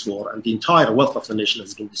during this war, and the entire wealth of the nation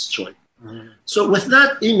has been destroyed. So with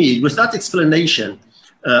that image, with that explanation,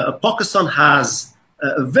 Pakistan has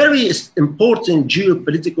very important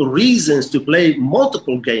geopolitical reasons to play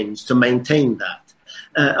multiple games to maintain that.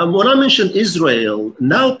 And when I mentioned Israel,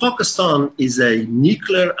 now Pakistan is a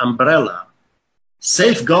nuclear umbrella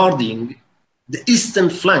safeguarding the eastern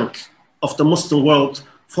flank of the Muslim world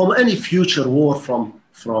from any future war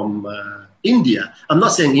from India. I'm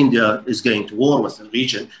not saying India is going to war with the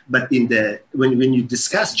region, but when you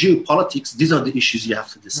discuss geopolitics, these are the issues you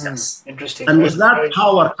have to discuss. Interesting. And with that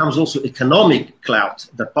power comes also economic clout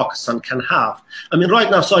that Pakistan can have. I mean, right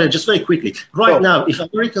now, sorry, just very quickly. Right now, if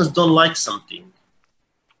Americans don't like something,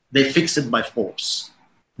 they fix it by force.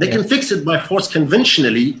 They can fix it by force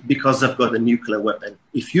conventionally because they've got a nuclear weapon.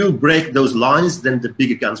 If you break those lines, then the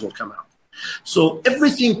bigger guns will come out. So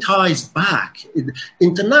everything ties back.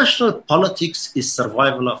 International politics is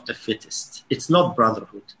survival of the fittest. It's not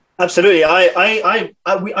brotherhood. Absolutely. I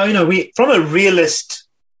know from a realist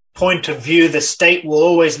point of view, the state will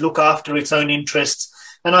always look after its own interests.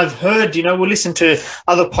 And I've heard, we'll listen to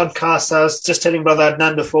other podcasts. I was just telling Brother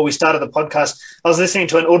Adnan before we started the podcast, I was listening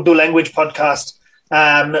to an Urdu language podcast,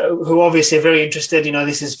 who obviously are very interested.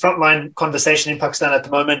 This is frontline conversation in Pakistan at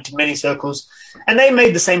the moment in many circles. And they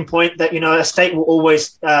made the same point that, a state will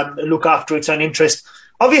always look after its own interest.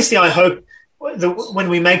 Obviously, I hope when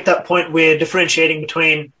we make that point, we're differentiating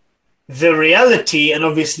between the reality and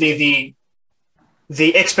obviously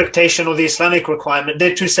the expectation or the Islamic requirement.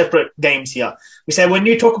 They're two separate games here. We say when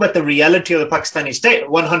you talk about the reality of the Pakistani state,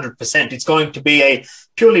 100%, it's going to be a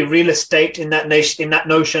purely realist state in that nation, in that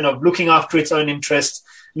notion of looking after its own interests,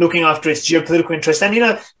 looking after its geopolitical interests.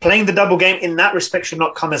 And, playing the double game in that respect should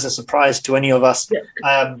not come as a surprise to any of us.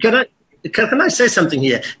 Can I say something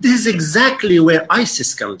here? This is exactly where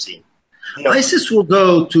ISIS comes in. ISIS will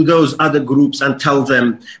go to those other groups and tell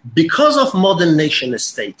them, because of modern nation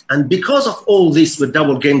state and because of all this where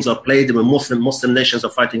double games are played and when Muslim nations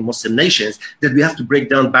are fighting Muslim nations, that we have to break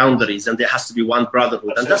down boundaries and there has to be one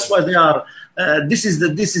brotherhood. Absolutely. And that's why they are, this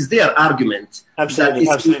is their argument. Absolutely.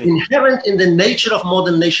 That it's inherent in the nature of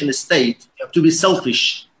modern nation state to be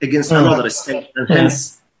selfish against another state, and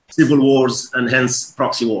hence civil wars and hence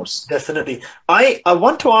proxy wars. Definitely. I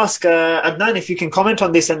want to ask Adnan if you can comment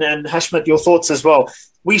on this, and Hashmat, your thoughts as well.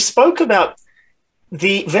 We spoke about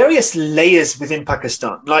the various layers within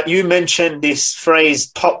Pakistan. Like you mentioned this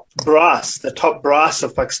phrase, top brass, the top brass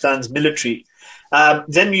of Pakistan's military.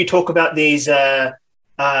 Then you talk about these the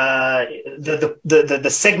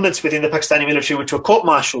segments within the Pakistani military which were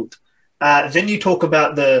court-martialed. Then you talk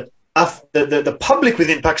about the public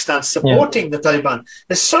within Pakistan supporting the Taliban.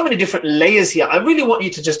 There's so many different layers here. I really want you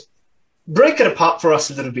to just break it apart for us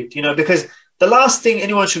a little bit, because the last thing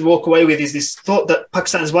anyone should walk away with is this thought that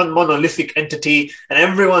Pakistan is one monolithic entity and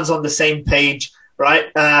everyone's on the same page,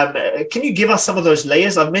 right? Can you give us some of those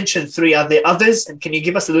layers? I've mentioned 3. Are there others? And can you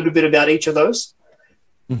give us a little bit about each of those?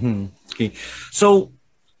 Mm-hmm. Okay. So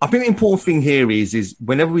I think the important thing here is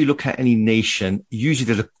whenever we look at any nation, usually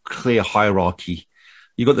there's a clear hierarchy.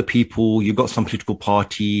 You've got the people, you've got some political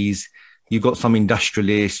parties, you've got some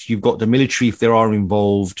industrialists, you've got the military if there are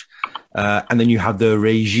involved, and then you have the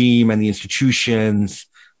regime and the institutions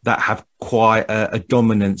that have quite a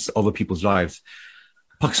dominance over people's lives.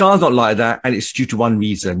 Pakistan's not like that, and it's due to one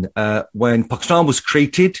reason. When Pakistan was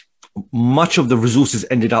created, much of the resources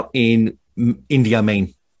ended up in India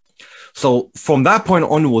main. So from that point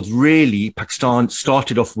onwards, really, Pakistan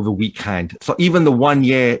started off with a weak hand. So even the 1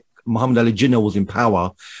 year Muhammad Ali Jinnah was in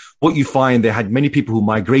power, what you find, they had many people who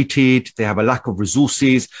migrated, they have a lack of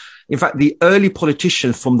resources. In fact, the early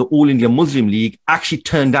politicians from the All India Muslim League actually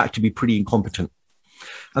turned out to be pretty incompetent.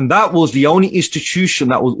 And that was the only institution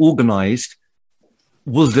that was organized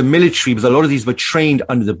was the military, because a lot of these were trained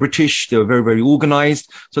under the British. They were very, very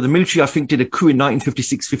organized. So the military, I think, did a coup in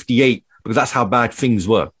 1956-58, because that's how bad things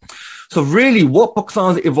were. So really what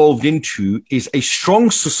Pakistan evolved into is a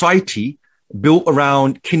strong society built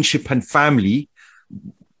around kinship and family,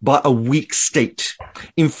 but a weak state.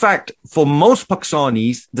 In fact, for most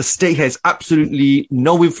Pakistanis, the state has absolutely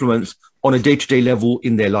no influence on a day-to-day level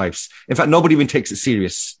in their lives. In fact, nobody even takes it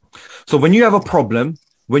serious. So when you have a problem,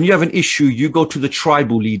 when you have an issue, you go to the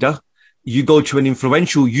tribal leader, you go to an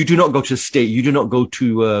influential, you do not go to the state, you do not go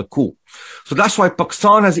to court. So that's why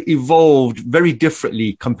Pakistan has evolved very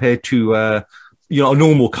differently compared to a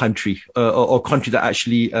normal country or country that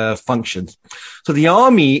actually functions. So the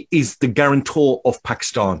army is the guarantor of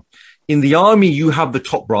Pakistan. In the army, you have the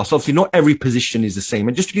top brass. Obviously, not every position is the same.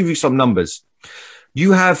 And just to give you some numbers,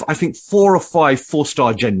 you have, I think, 4 or 5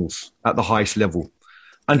 4-star generals at the highest level.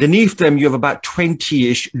 Underneath them, you have about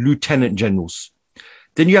 20-ish lieutenant generals.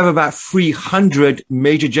 Then you have about 300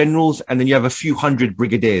 major generals, and then you have a few hundred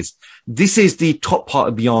brigadiers. This is the top part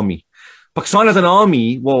of the army. Pakistan has an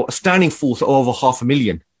army, a standing force of over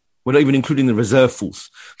 500,000. We're not even including the reserve force.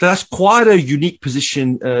 So that's quite a unique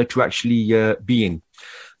position to actually be in.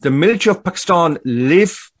 The military of Pakistan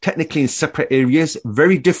live technically in separate areas,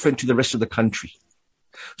 very different to the rest of the country.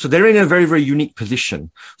 So they're in a very, very unique position.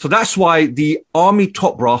 So that's why the army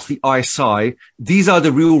top brass, the ISI, these are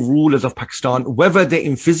the real rulers of Pakistan, whether they're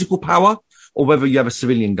in physical power or whether you have a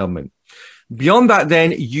civilian government. Beyond that,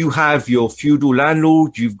 then you have your feudal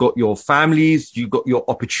landlords, you've got your families, you've got your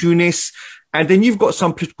opportunists, and then you've got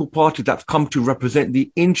some political parties that have come to represent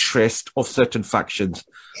the interest of certain factions.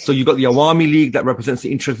 So you've got the Awami League that represents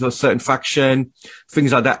the interest of a certain faction,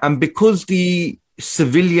 things like that. And because the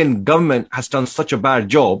civilian government has done such a bad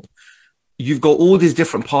job, you've got all these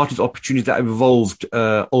different parties, opportunities that have evolved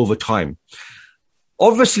over time.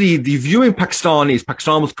 Obviously, the view in Pakistan is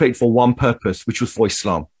Pakistan was created for one purpose, which was for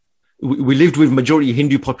Islam. We lived with majority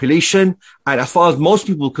Hindu population. And as far as most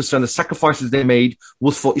people are concerned, the sacrifices they made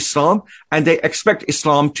was for Islam. And they expect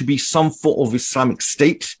Islam to be some form of Islamic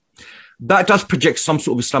state. That does project some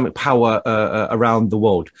sort of Islamic power around the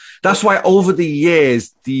world. That's why over the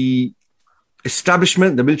years, the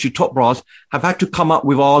establishment, the military top brass, have had to come up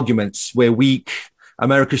with arguments. We're weak.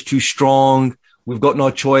 America's too strong. We've got no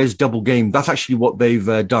choice. Double game. That's actually what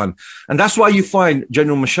they've done. And that's why you find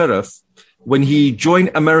General Musharraf, when he joined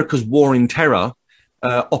America's war in terror,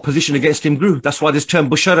 opposition against him grew. That's why this term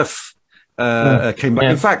Musharraf came back.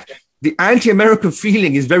 Yeah. In fact, the anti-American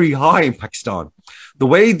feeling is very high in Pakistan. The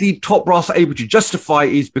way the top brass are able to justify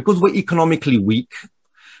is because we're economically weak,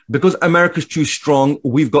 because America's too strong,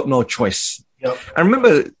 we've got no choice. Yep. And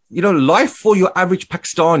remember, life for your average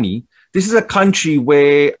Pakistani, this is a country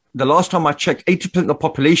where the last time I checked, 80% of the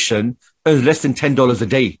population earns less than $10 a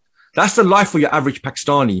day. That's the life for your average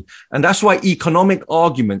Pakistani. And that's why economic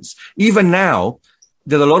arguments, even now,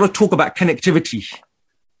 there's a lot of talk about connectivity.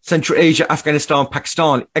 Central Asia, Afghanistan,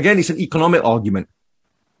 Pakistan. Again, it's an economic argument.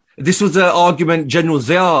 This was an argument General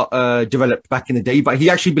Zia developed back in the day, but he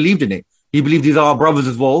actually believed in it. He believed these are our brothers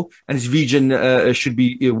as well, and his region should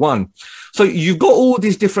be one. So you've got all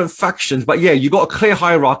these different factions, but yeah, you've got a clear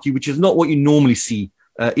hierarchy, which is not what you normally see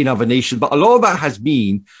in other nations. But a lot of that has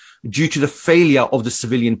been due to the failure of the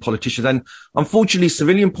civilian politicians. And unfortunately,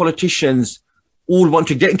 civilian politicians all want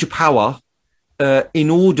to get into power in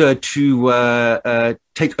order to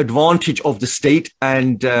take advantage of the state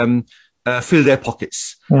and fill their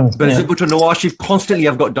pockets. Benazir Bhutto and Nawaz Sharif constantly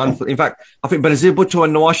have got done for. In fact, I think Benazir Bhutto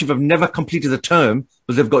and Nawaz Sharif have never completed a term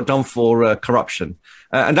because they've got done for corruption.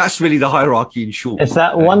 And that's really the hierarchy in short. It's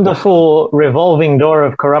that wonderful revolving door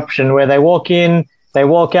of corruption where they walk in, they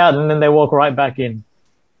walk out, and then they walk right back in.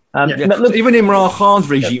 Look, so even Imran Khan's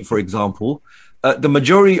regime, for example, the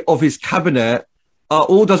majority of his cabinet are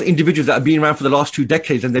all those individuals that have been around for the last 2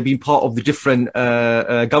 decades, and they've been part of the different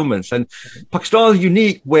governments. And Pakistan is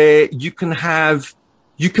unique where you can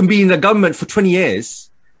be in the government for 20 years,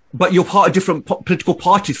 but you're part of different political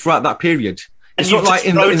parties throughout that period. And it's not like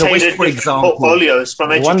in the West, for example. Portfolios from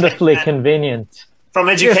wonderfully convenient. From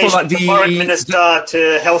education to foreign minister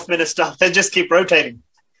to health minister, they just keep rotating.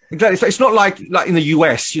 Exactly. So it's not like in the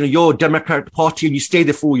US, you're a Democratic Party and you stay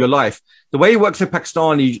there for all your life. The way it works in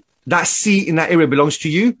Pakistan is that seat in that area belongs to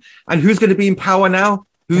you. And who's going to be in power now?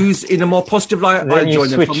 Who's in a more positive light? I join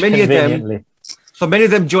them. So many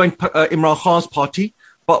of them joined Imran Khan's party.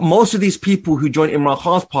 But most of these people who joined Imran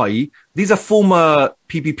Khan's party, these are former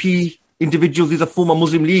PPP individuals. These are former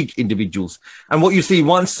Muslim League individuals. And what you see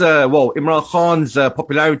once, Imran Khan's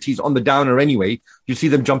popularity is on the downer anyway, you see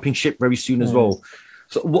them jumping ship very soon as well.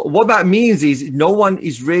 So what that means is no one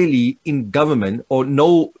is really in government or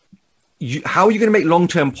how are you going to make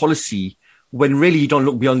long-term policy when really you don't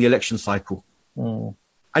look beyond the election cycle?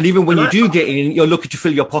 And even when you do get in, you're looking to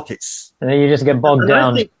fill your pockets. And then you just get bogged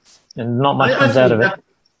down and not much comes out of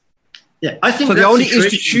it. I think so. The only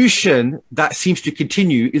institution that seems to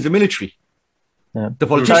continue is the military. Yeah. The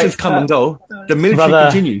politicians come and go. The military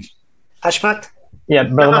continues. Hashmat? Yeah,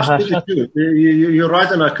 brother. You're right,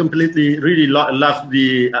 and I completely really love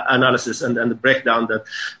the analysis and the breakdown that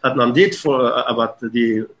Adnan did about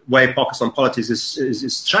the way Pakistan politics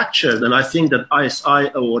is structured. And I think that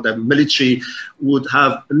ISI or the military would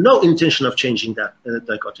have no intention of changing that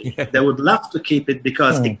dichotomy. They would love to keep it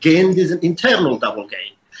because, again, there's an internal double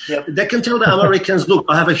game. Yep. They can tell the Americans, look,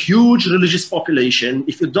 I have a huge religious population.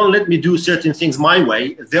 If you don't let me do certain things my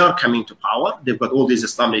way, they are coming to power. They've got all these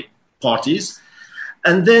Islamic parties.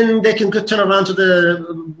 And then they can turn around to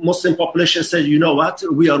the Muslim population and say, you know what,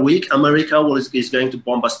 we are weak. America is going to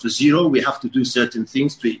bomb us to zero. We have to do certain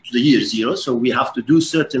things to the year zero. So we have to do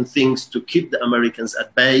certain things to keep the Americans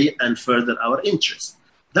at bay and further our interests.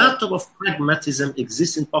 That type of pragmatism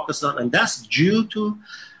exists in Pakistan, and that's due to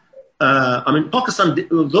Pakistan,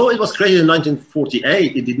 though it was created in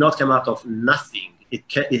 1948, it did not come out of nothing.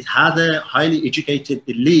 It had a highly educated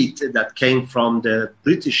elite that came from the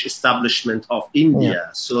British establishment of India.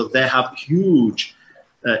 Yeah. So they have huge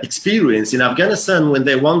experience. In Afghanistan, when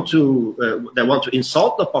they want to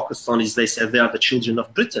insult the Pakistanis, they say they are the children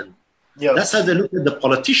of Britain. Yeah. That's how they look at the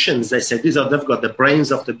politicians. They say they've got the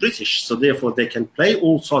brains of the British, so therefore they can play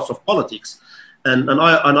all sorts of politics. And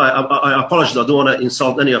I apologize. I don't want to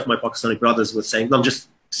insult any of my Pakistani brothers with saying, I'm just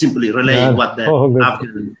simply relaying what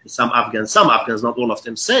some Afghans, not all of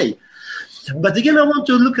them, say. But again, I want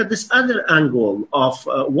to look at this other angle of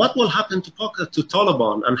what will happen to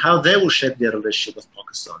Taliban and how they will shape their relationship with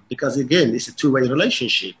Pakistan. Because again, it's a two-way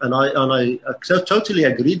relationship. And I totally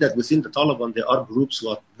agree that within the Taliban, there are groups who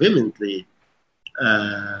are vehemently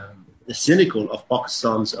cynical of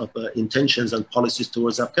Pakistan's intentions and policies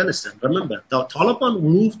towards Afghanistan. Remember, the Taliban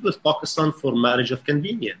moved with Pakistan for marriage of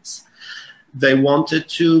convenience. They wanted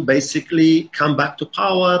to basically come back to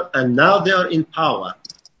power, and now they are in power.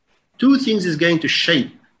 Two things is going to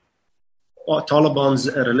shape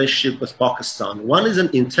Taliban's relationship with Pakistan. One is an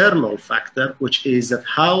internal factor, which is that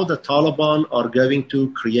how the Taliban are going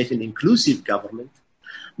to create an inclusive government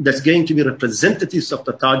that's going to be representatives of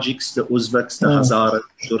the Tajiks, the Uzbeks, the Hazaras,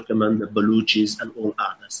 the Turkmen, the Baluchis, and all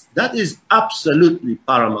others. That is absolutely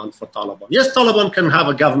paramount for Taliban. Yes, Taliban can have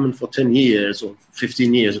a government for 10 years or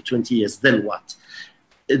 15 years or 20 years, then what?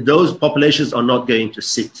 Those populations are not going to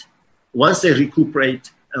sit. Once they recuperate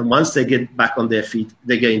and once they get back on their feet,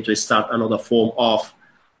 they're going to start another form of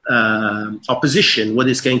opposition. What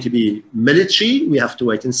is going to be military, we have to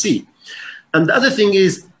wait and see. And the other thing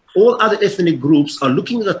is, all other ethnic groups are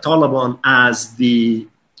looking at the Taliban as the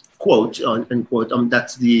quote unquote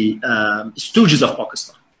that's the stooges of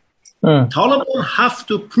Pakistan. Taliban have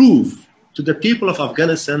to prove to the people of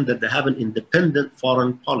Afghanistan that they have an independent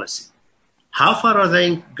foreign policy. How far are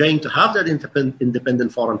they going to have that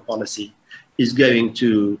independent foreign policy is going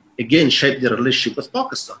to, again, shape their relationship with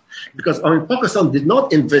Pakistan. Because Pakistan did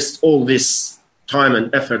not invest all this time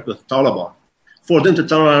and effort with Taliban for them to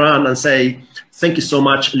turn around and say, thank you so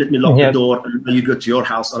much, let me lock the door, and you go to your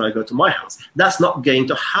house and I go to my house. That's not going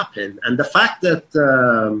to happen. And the fact that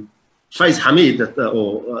Faiz Hamid,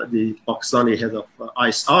 the Pakistani head of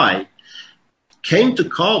ISI, came to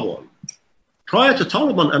Kabul prior to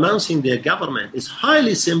Taliban announcing their government is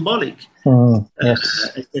highly symbolic.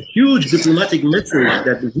 A huge diplomatic message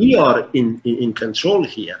that we are in control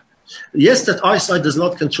here. Yes, that ISI does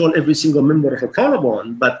not control every single member of the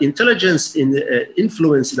Taliban, but intelligence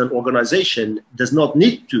influence in an organization does not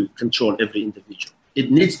need to control every individual.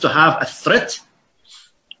 It needs to have a threat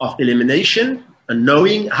of elimination and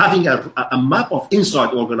having a map of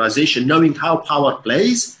inside organization, knowing how power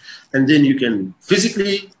plays, and then you can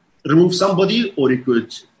physically remove somebody or you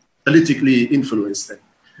could politically influence them.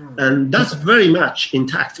 And that's very much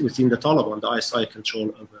intact within the Taliban, the ISI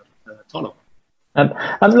control over Taliban.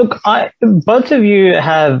 Look, both of you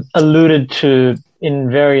have alluded to, in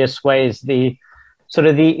various ways, the sort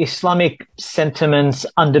of the Islamic sentiments,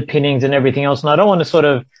 underpinnings, and everything else. And I don't want to sort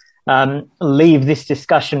of leave this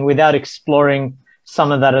discussion without exploring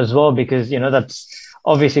some of that as well, because, you know, that's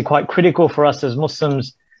obviously quite critical for us as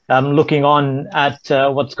Muslims looking on at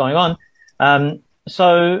what's going on.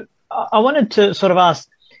 So I wanted to sort of ask,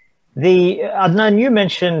 Adnan, you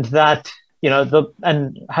mentioned that, you know,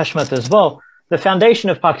 and Hashmat as well, the foundation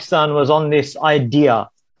of Pakistan was on this idea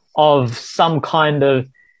of some kind of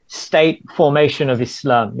state formation of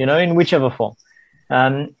Islam, you know, in whichever form.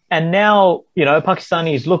 And now, you know,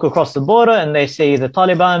 Pakistanis look across the border and they see the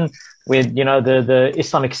Taliban with, you know, the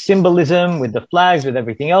Islamic symbolism, with the flags, with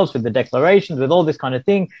everything else, with the declarations, with all this kind of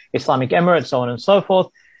thing, Islamic Emirates, so on and so forth.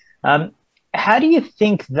 How do you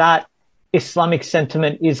think that Islamic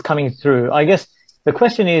sentiment is coming through? I guess the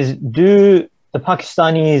question is, do the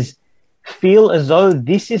Pakistanis feel as though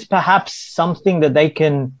this is perhaps something that they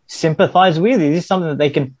can sympathize with? Is this something that they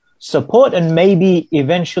can support and maybe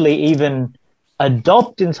eventually even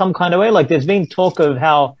adopt in some kind of way? Like, there's been talk of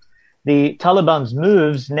how the Taliban's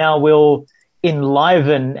moves now will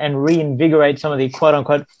enliven and reinvigorate some of the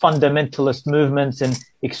quote-unquote fundamentalist movements and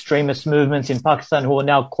extremist movements in Pakistan who will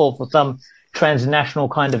now call for some transnational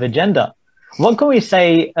kind of agenda. What can we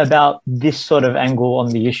say about this sort of angle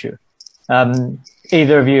on the issue?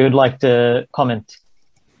 Either of you would like to comment?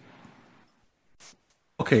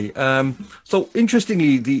 Okay, so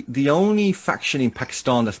interestingly, the only faction in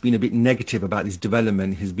Pakistan that's been a bit negative about this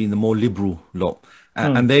development has been the more liberal lot.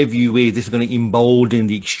 And their view is this is going to embolden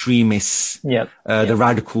the extremists, the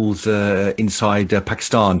radicals inside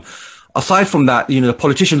Pakistan. Aside from that, you know, the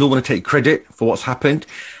politicians all want to take credit for what's happened.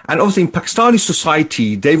 And obviously in Pakistani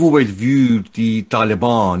society, they've always viewed the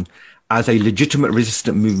Taliban as a legitimate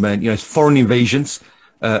resistant movement, you know, it's foreign invasions.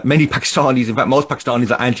 Many Pakistanis, in fact, most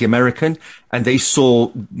Pakistanis are anti-American, and they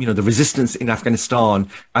saw, you know, the resistance in Afghanistan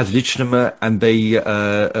as legitimate, and they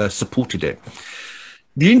supported it.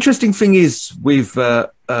 The interesting thing is with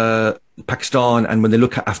Pakistan, and when they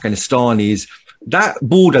look at Afghanistan, is that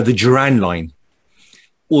border, the Durand line.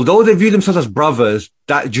 Although they view themselves as brothers,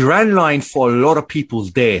 that Durand line for a lot of people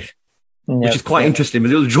is there, which is quite interesting.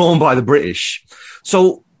 But it was drawn by the British.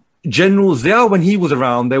 So General Zia, when he was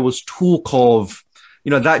around, there was talk of,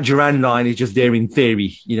 you know, that Durand line is just there in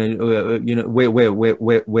theory. We're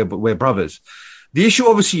brothers. The issue,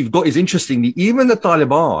 obviously, you've got is interestingly, even the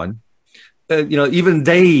Taliban, even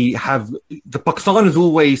they have, the Pakistan has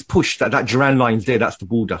always pushed that Durand line's there. That's the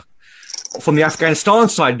border. From the Afghanistan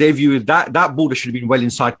side, they view that border should have been well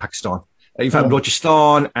inside Pakistan. In fact,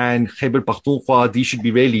 Balochistan and Khyber Pakhtunkhwa, these should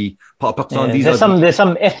be really part of Pakistan. There's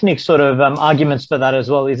some ethnic sort of arguments for that as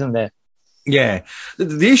well, isn't there? Yeah.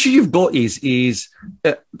 The issue you've got is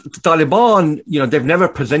the Taliban, you know, they've never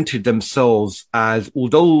presented themselves as,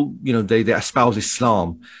 although, you know, they espouse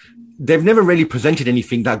Islam, they've never really presented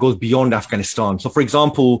anything that goes beyond Afghanistan. So, for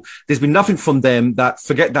example, there's been nothing from them that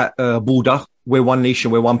forget that border, we're one nation,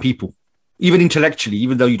 we're one people. Even intellectually,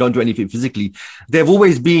 even though you don't do anything physically, they've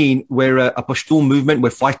always been where a Pashtun movement, we're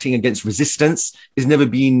fighting against resistance, has never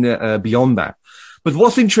been beyond that. But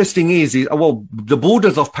what's interesting is the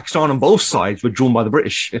borders of Pakistan on both sides were drawn by the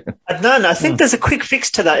British. Adnan, I think there's a quick fix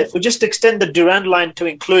to that. If we just extend the Durand line to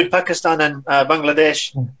include Pakistan and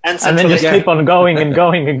Bangladesh and then just keep on going and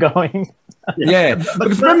going and going. Yeah, but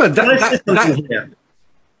remember that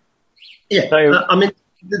Yeah, So- I mean,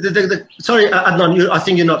 sorry, Adnan, I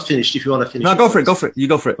think you're not finished. If you want to finish, No, go for it. Go for it. You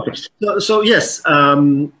go for it. Okay. So yes,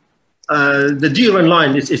 the Diran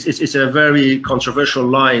line is a very controversial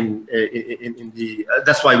line in the.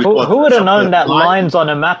 That's why we. Who would have known that lines on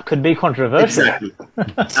a map could be controversial? Exactly,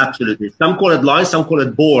 absolutely. Some call it line, some call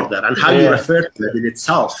it border, and how you refer to it in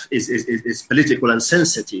itself is political and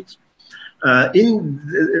sensitive. In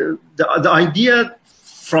the idea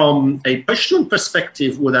from a Pashtun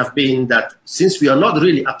perspective would have been that since we are not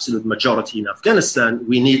really absolute majority in Afghanistan,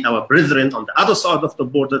 we need our brethren on the other side of the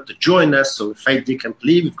border to join us. So fight they can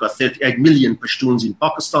leave. We've got 38 million Pashtuns in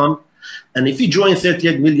Pakistan. And if we join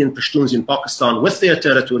 38 million Pashtuns in Pakistan with their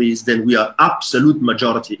territories, then we are absolute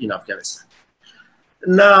majority in Afghanistan.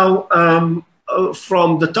 Now,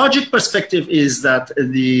 from the Tajik perspective is that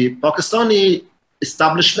the Pakistani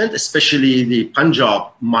establishment, especially the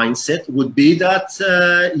Punjab mindset, would be that,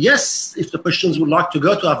 yes, if the Pashtuns would like to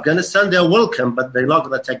go to Afghanistan, they are welcome, but they're not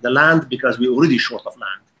going to take the land because we're already short of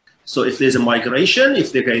land. So if there's a migration,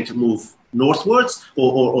 if they're going to move northwards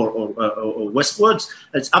or westwards,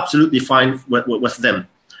 it's absolutely fine with them.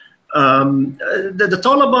 The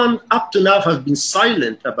Taliban up to now have been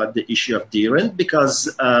silent about the issue of Diran because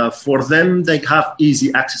for them they have easy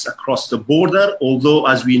access across the border. Although,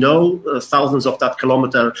 as we know, thousands of that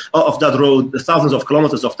kilometer of that road, thousands of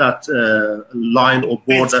kilometers of that line or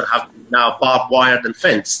border have now barbed wired and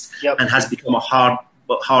fenced, and has become a hard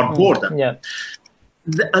border. Yeah.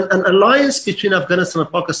 An alliance between Afghanistan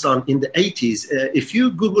and Pakistan in the 80s. If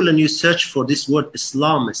you Google and you search for this word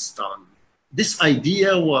Islamistan, this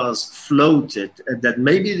idea was floated that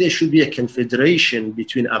maybe there should be a confederation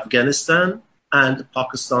between Afghanistan and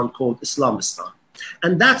Pakistan called Islamistan.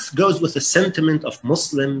 And that goes with the sentiment of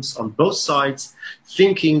Muslims on both sides,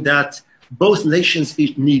 thinking that both nations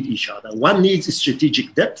need each other. One needs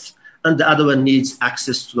strategic depth, and the other one needs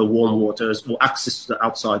access to the warm waters or access to the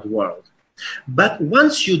outside world. But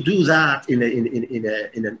once you do that in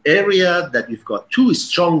an area that you've got two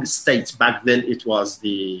strong states, back then it was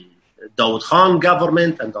the Dawood Khan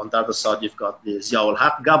government, and on the other side you've got the Ziaul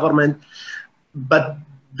Haq government. But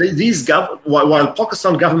while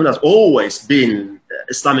Pakistan government has always been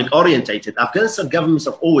Islamic orientated, Afghanistan governments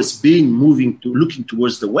have always been looking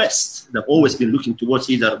towards the West. They've always been looking towards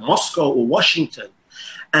either Moscow or Washington.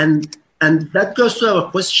 And that goes to our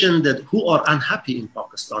question that who are unhappy in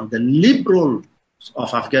Pakistan? The liberals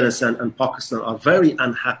of Afghanistan and Pakistan are very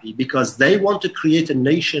unhappy because they want to create a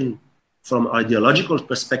nation from an ideological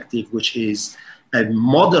perspective, which is a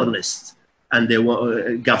modernist, and they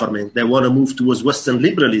want government. They want to move towards Western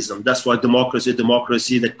liberalism. That's why democracy.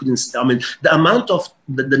 They couldn't. I mean,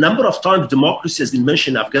 the number of times democracy has been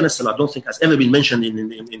mentioned in Afghanistan, I don't think has ever been mentioned in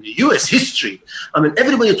the U.S. history. I mean,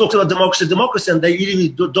 everybody talks about democracy, and they really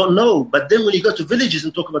don't know. But then when you go to villages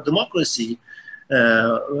and talk about democracy,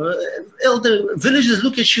 the villagers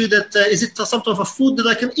look at you that is it some sort of a food that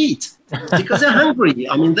I can eat? Because they're hungry.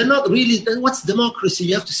 I mean, they're not really, what's democracy?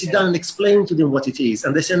 You have to sit down and explain to them what it is.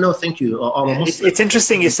 And they say, no, thank you. It's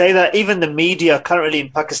interesting you say that. Even the media currently in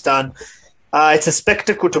Pakistan, it's a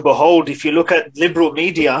spectacle to behold. If you look at liberal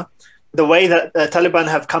media, the way that the Taliban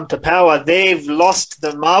have come to power, they've lost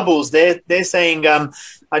the marbles. They're saying,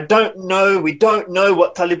 I don't know. We don't know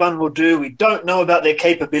what Taliban will do. We don't know about their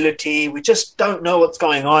capability. We just don't know what's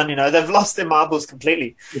going on. You know, they've lost their marbles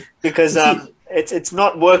completely because it's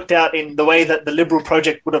not worked out in the way that the liberal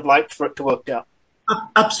project would have liked for it to work out.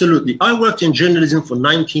 Absolutely. I worked in journalism for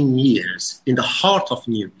 19 years in the heart of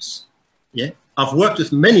news. Yeah, I've worked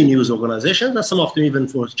with many news organizations, and some of them even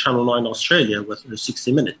for Channel 9 Australia with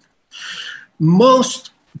 60 Minutes.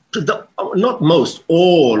 Not most,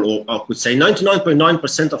 all, or I could say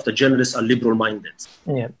 99.9% of the journalists are liberal-minded.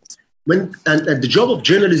 Yeah. And the job of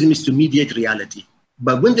journalism is to mediate reality.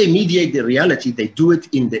 But when they mediate the reality, they do it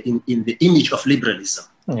in the image of liberalism.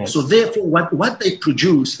 Yes. So therefore, what they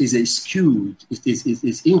produce is skewed. It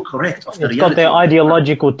is incorrect of the reality. It's got their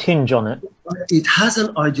ideological tinge on it. It has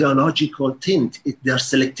an ideological tint. There's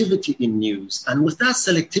selectivity in news, and with that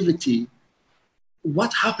selectivity,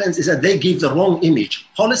 what happens is that they give the wrong image.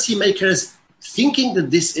 Policymakers thinking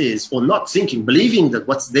that this is, or not thinking, believing that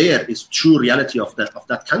what's there is true reality of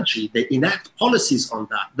that country, they enact policies on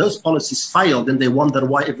that. Those policies fail, then they wonder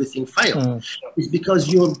why everything failed. It's because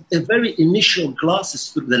your very initial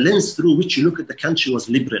glasses, the lens through which you look at the country was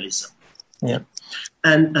liberalism. Yeah.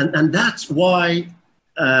 And that's why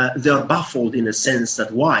they're baffled in a sense.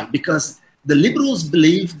 That why? Because the liberals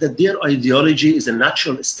believe that their ideology is a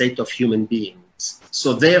natural state of human beings.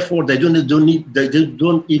 So therefore, they don't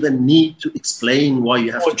even need to explain why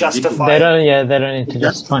you have to justify. They don't need to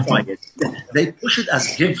justify it. They push it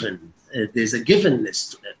as given. There's a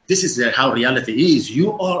givenness to it. This is how reality is.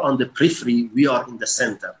 You are on the periphery, we are in the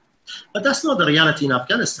center. But that's not the reality in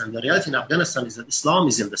Afghanistan. The reality in Afghanistan is that Islam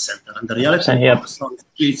is in the center, and the reality in Pakistan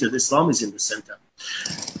is that Islam is in the center.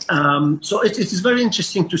 So it is very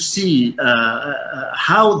interesting to see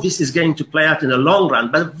how this is going to play out in the long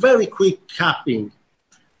run. But very quick capping,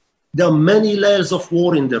 there are many layers of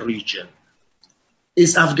war in the region.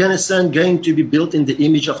 Is Afghanistan going to be built in the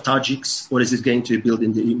image of Tajiks, or is it going to be built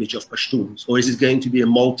in the image of Pashtuns, or is it going to be a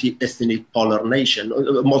multi-ethnic polar nation,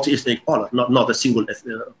 multi-ethnic polar, not a single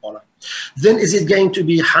polar? Then is it going to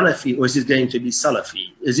be Hanafi, or is it going to be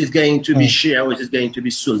Salafi? Is it going to be Shia, or is it going to be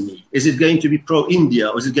Sunni? Is it going to be pro-India,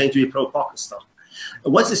 or is it going to be pro-Pakistan?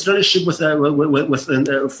 What's its relationship with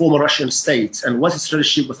former Russian states, and what's its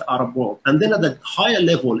relationship with the Arab world? And then at the higher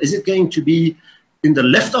level, is it going to be in the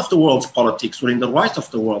left of the world's politics or in the right of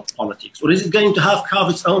the world's politics? Or is it going to have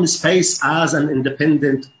carved its own space as an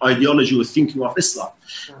independent ideology or thinking of Islam?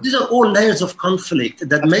 These are all layers of conflict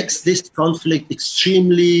that makes this conflict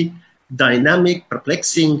extremely dynamic,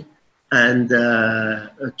 perplexing, and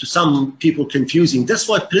to some people confusing. That's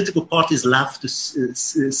why political parties love to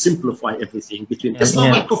simplify everything between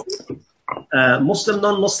Islam and Kufr, Muslim,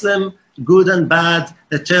 non-Muslim, good and bad,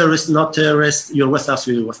 a terrorist, not terrorist, you're with us,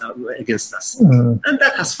 you're against us. And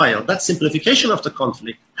that has failed. That simplification of the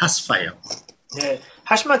conflict has failed. Yeah.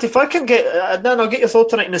 Hashmat, if I can get, I'll get your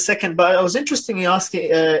thoughts on it in a second, but I was interested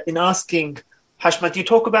in asking Hashmat, you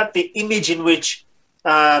talk about the image in which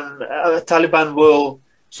Taliban will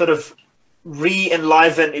sort of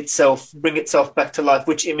re-enliven itself, bring itself back to life.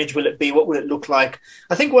 Which image will it be? What will it look like?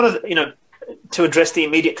 I think one of the, to address the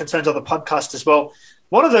immediate concerns of the podcast as well,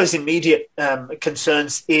 one of those immediate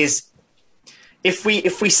concerns is if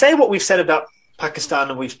we say what we've said about Pakistan,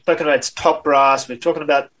 and we've spoken about its top brass, we've talking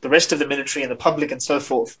about the rest of the military and the public and so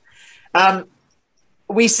forth.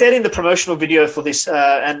 We said in the promotional video for this,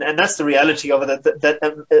 and that's the reality of it,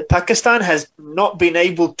 that Pakistan has not been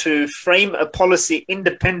able to frame a policy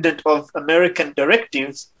independent of American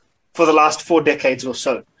directives for the last 4 decades or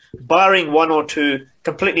so, barring one or two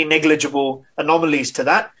completely negligible anomalies to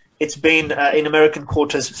that. It's been in American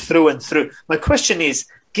quarters through and through. My question is,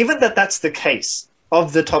 given that that's the case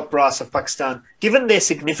of the top brass of Pakistan, given their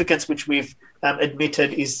significance, which we've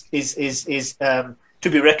admitted is to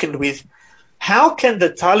be reckoned with, how can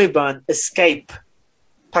the Taliban escape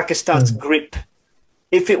Pakistan's grip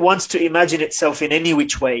if it wants to imagine itself in any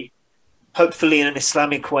which way, hopefully in an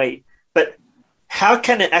Islamic way? But how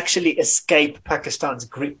can it actually escape Pakistan's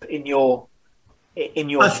grip in your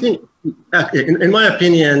I think, in my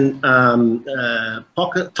opinion,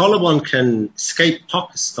 Taliban can escape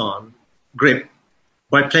Pakistan grip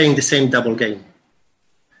by playing the same double game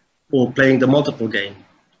or playing the multiple game.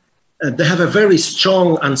 They have a very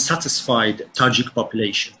strong, unsatisfied Tajik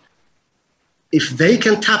population. If they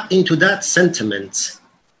can tap into that sentiment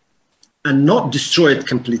and not destroy it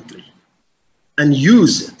completely and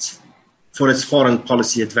use it for its foreign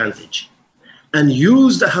policy advantage and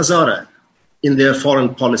use the Hazara in their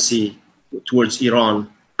foreign policy towards Iran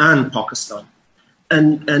and Pakistan,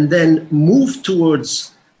 and then move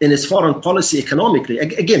towards, in its foreign policy economically,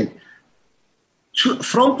 again,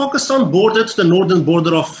 from Pakistan border to the northern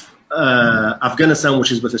border of Afghanistan,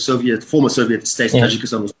 which is with the former Soviet states,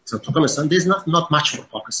 Tajikistan, Turkmenistan, there's not much for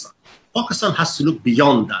Pakistan. Pakistan has to look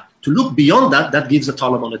beyond that. To look beyond that, that gives the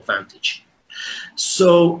Taliban advantage.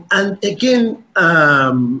 So, and again,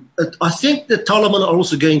 I think the Taliban are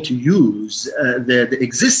also going to use the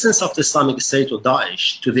existence of the Islamic State or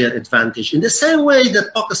Daesh to their advantage in the same way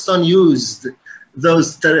that Pakistan used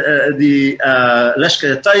those the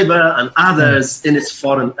Lashkar-e-Taiba and others in its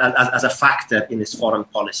foreign as a factor in its foreign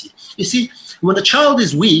policy. You see, when a child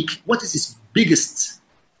is weak, what is its biggest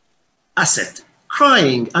asset?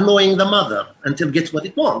 Crying, annoying the mother until it gets what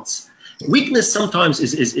it wants. Weakness sometimes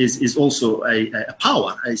is also a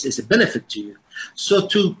power, is a benefit to you. So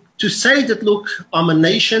to say that, look, I'm a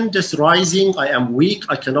nation just rising, I am weak,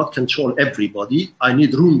 I cannot control everybody, I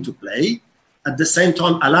need room to play. At the same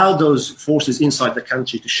time, allow those forces inside the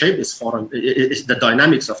country to shape the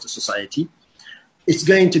dynamics of the society. It's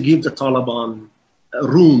going to give the Taliban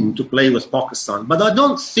room to play with Pakistan. But I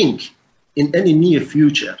don't think in any near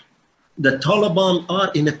future the Taliban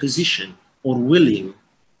are in a position or willing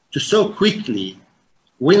to so quickly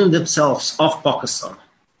win themselves off Pakistan.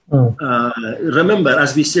 Remember,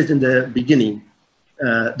 as we said in the beginning,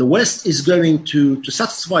 the West is going to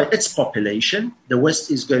satisfy its population. The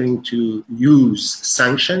West is going to use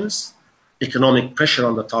sanctions, economic pressure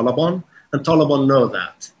on the Taliban, and Taliban know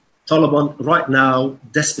that. Taliban right now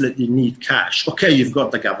desperately need cash. Okay, you've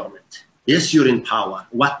got the government. Yes, you're in power.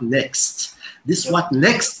 What next? This what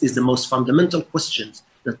next is the most fundamental questions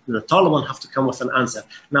that the Taliban have to come with an answer.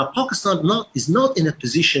 Now, Pakistan is not in a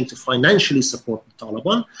position to financially support the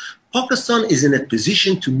Taliban. Pakistan is in a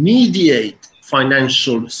position to mediate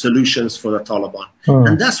financial solutions for the Taliban.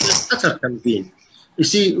 And that's where Qatar comes in. You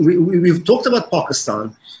see, we've talked about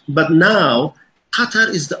Pakistan, but now Qatar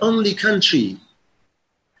is the only country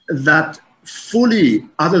that fully,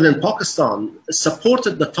 other than Pakistan,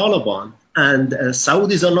 supported the Taliban, and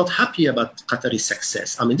Saudis are not happy about Qatari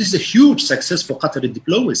success. I mean, this is a huge success for Qatari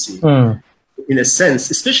diplomacy, in a sense,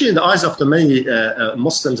 especially in the eyes of the many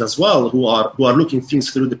Muslims as well, who are looking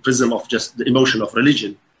things through the prism of just the emotion of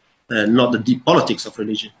religion, not the deep politics of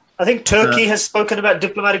religion. I think Turkey has spoken about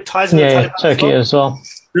diplomatic ties with the Taliban. Turkey as well.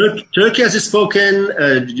 Turkey has spoken.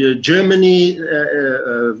 Germany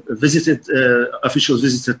officials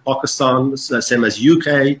visited Pakistan, same as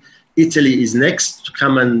UK. Italy is next to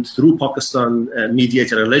come and through Pakistan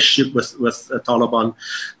mediate a relationship with Taliban.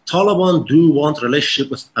 Taliban do want relationship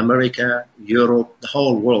with America, Europe, the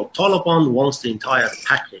whole world. Taliban wants the entire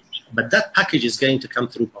package, but that package is going to come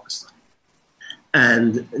through Pakistan.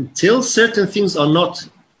 And until certain things are not,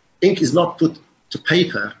 ink is not put to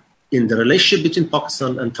paper in the relationship between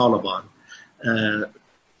Pakistan and Taliban,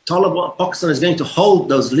 Pakistan is going to hold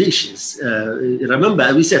those leashes.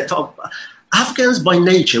 Remember, we said Afghans by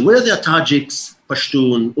nature, whether they're Tajiks,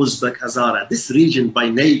 Pashtun, Uzbek, Hazara, this region by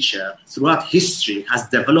nature, throughout history, has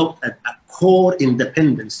developed a core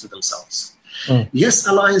independence to themselves. Yes,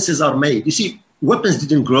 alliances are made. You see, weapons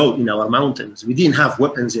didn't grow in our mountains. We didn't have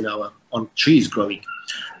weapons on trees growing.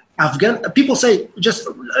 People say, just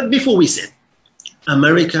before we said,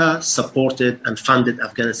 America supported and funded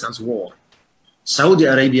Afghanistan's war. Saudi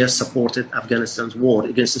Arabia supported Afghanistan's war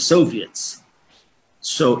against the Soviets.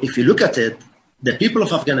 So if you look at it, the people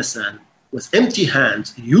of Afghanistan, with empty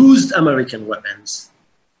hands, used American weapons,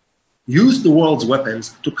 used the world's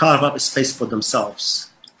weapons to carve up a space for themselves.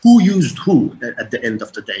 Who used who at the end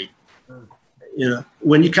of the day? You know,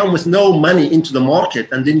 when you come with no money into the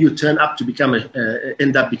market and then you turn up to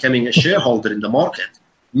end up becoming a shareholder in the market,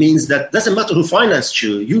 means that doesn't matter who financed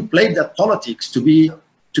you. You played that politics to be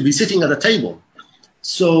sitting at the table.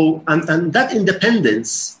 So, and that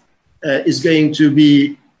independence is going to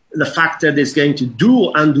be the factor that's going to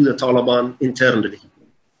undo the Taliban internally.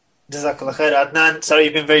 Jazakallah khair, Adnan. Sorry,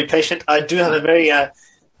 you've been very patient. I do have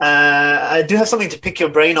I do have something to pick your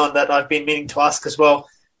brain on that I've been meaning to ask as well.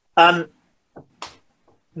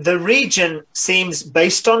 The region seems,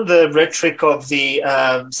 based on the rhetoric of the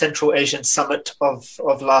Central Asian Summit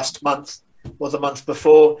of last month or the month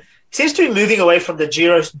before, seems to be moving away from the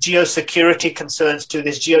geosecurity concerns to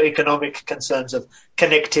this geoeconomic concerns of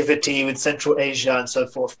connectivity with Central Asia and so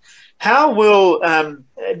forth. How will,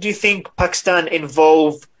 do you think Pakistan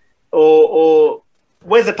involve, or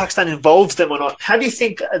whether Pakistan involves them or not, how do you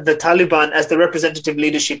think the Taliban, as the representative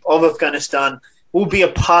leadership of Afghanistan, will be a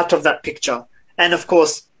part of that picture? And of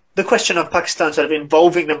course, the question of Pakistan sort of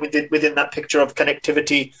involving them within that picture of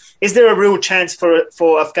connectivity. Is there a real chance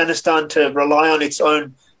for Afghanistan to rely on its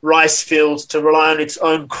own rice fields, to rely on its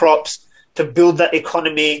own crops, to build that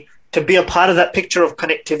economy, to be a part of that picture of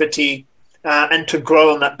connectivity, and to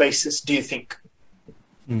grow on that basis, do you think?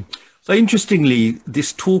 So interestingly,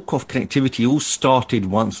 this talk of connectivity all started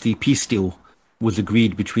once the peace deal was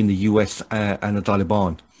agreed between the US and the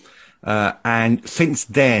Taliban. And since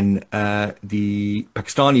then, the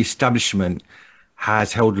Pakistani establishment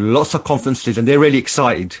has held lots of conferences and they're really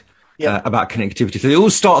excited about connectivity. So it all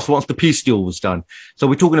starts once the peace deal was done. So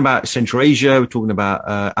we're talking about Central Asia, we're talking about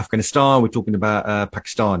Afghanistan, we're talking about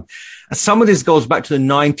Pakistan. And some of this goes back to the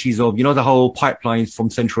 90s of, you know, the whole pipelines from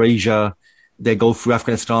Central Asia, they go through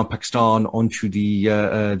Afghanistan, Pakistan onto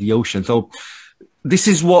the ocean. So this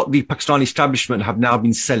is what the Pakistani establishment have now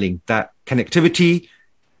been selling, that connectivity.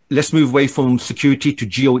 Let's move away from security to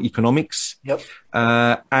geoeconomics. Yep.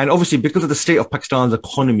 And obviously, because of the state of Pakistan's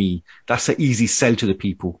economy, that's an easy sell to the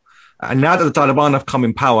people. And now that the Taliban have come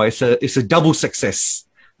in power, it's a double success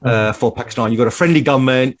for Pakistan. You've got a friendly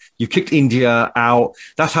government, you kicked India out.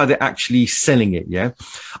 That's how they're actually selling it, yeah?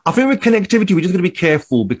 I think with connectivity, we're just going to be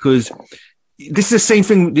careful because this is the same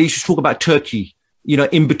thing they used to talk about Turkey, you know,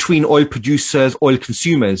 in between oil producers, oil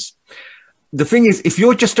consumers. The thing is, if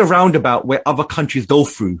you're just a roundabout where other countries go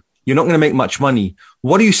through, you're not going to make much money.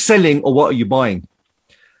 What are you selling or what are you buying?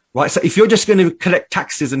 Right. So if you're just going to collect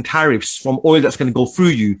taxes and tariffs from oil that's going to go through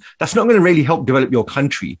you, that's not going to really help develop your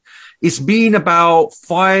country. It's been about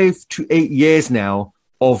 5 to 8 years now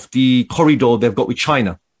of the corridor they've got with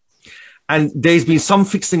China. And there's been some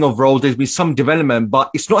fixing of roads, there's been some development,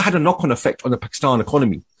 but it's not had a knock-on effect on the Pakistan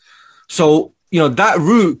economy. So that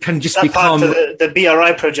route can just become part of the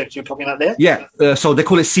BRI project you're talking about there. Yeah, so they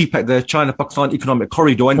call it CPEC, the China-Pakistan Economic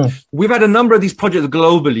Corridor, and we've had a number of these projects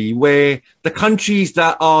globally where the countries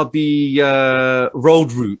that are the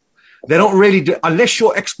road route, they don't really do, unless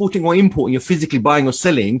you're exporting or importing, you're physically buying or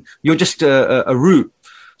selling, you're just a route.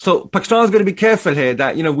 So Pakistan is going to be careful here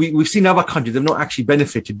that, we've seen other countries, they've not actually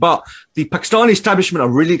benefited, but the Pakistani establishment are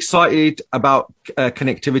really excited about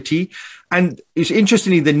connectivity. And it's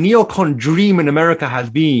interestingly, the neocon dream in America has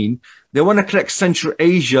been, they want to connect Central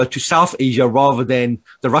Asia to South Asia rather than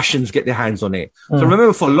the Russians get their hands on it. So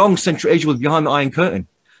remember, for long, Central Asia was behind the Iron Curtain.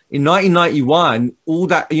 In 1991, all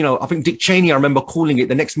that, I think Dick Cheney, I remember calling it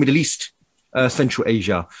the next Middle East, Central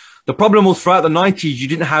Asia. The problem was throughout the 90s,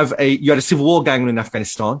 you had a civil war going on in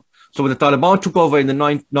Afghanistan. So when the Taliban took over in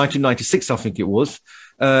 1996, I think it was,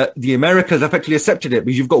 the Americans effectively accepted it,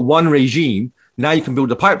 because you've got one regime. Now you can build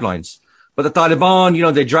the pipelines. But the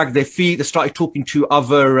Taliban, they dragged their feet. They started talking to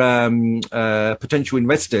other potential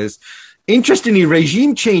investors. Interestingly,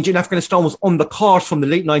 regime change in Afghanistan was on the cards from the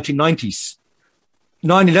late 1990s.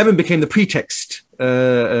 9/11 became the pretext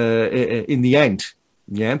in the end.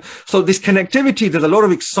 Yeah. So this connectivity, there's a lot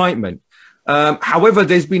of excitement. However,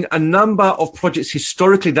 there's been a number of projects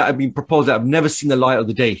historically that have been proposed that have never seen the light of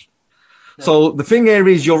the day. Yeah. So the thing here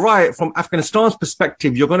is, you're right, from Afghanistan's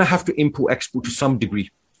perspective, you're going to have to import-export to some degree.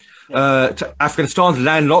 Afghanistan's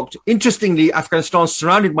landlocked. Interestingly, Afghanistan's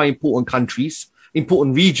surrounded by important countries,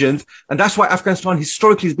 important regions, and that's why Afghanistan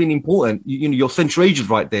historically has been important. Your Central Asia's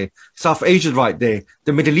right there, South Asia's right there,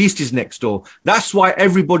 the Middle East is next door. That's why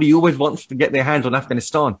everybody always wants to get their hands on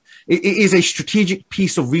Afghanistan. It is a strategic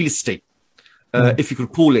piece of real estate, if you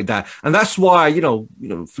could call it that. And that's why, for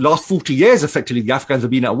the last 40 years, effectively, the Afghans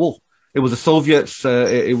have been at war. It was the Soviets,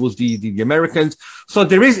 it was the Americans. So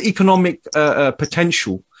there is economic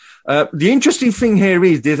potential. The interesting thing here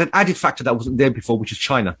is there's an added factor that wasn't there before, which is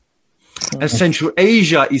China. And Central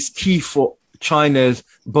Asia is key for China's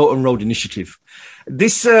Belt and Road Initiative.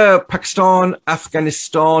 This Pakistan,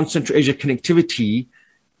 Afghanistan, Central Asia connectivity,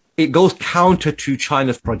 it goes counter to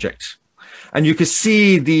China's project. And you can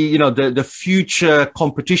see the future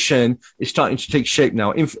competition is starting to take shape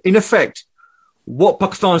now. In effect, what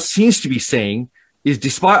Pakistan seems to be saying is,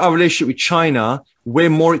 despite our relationship with China, we're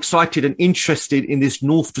more excited and interested in this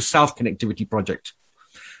north to south connectivity project.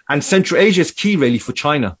 And Central Asia is key really for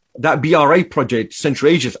China. That BRA project,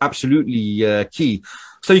 Central Asia, is absolutely key.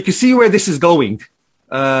 So you can see where this is going.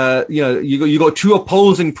 You got two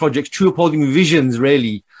opposing projects, two opposing visions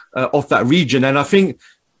really of that region. And I think,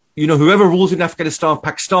 whoever rules in Afghanistan,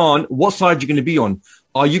 Pakistan, what side are you going to be on?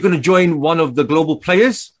 Are you going to join one of the global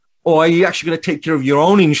players, or are you actually going to take care of your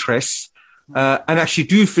own interests and actually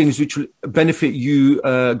do things which will benefit you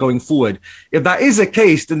going forward? If that is the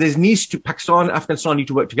case, then there needs to Pakistan and Afghanistan need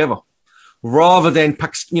to work together, rather than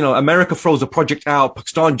America throws a project out,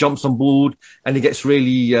 Pakistan jumps on board, and it gets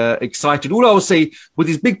really excited. All I would say, with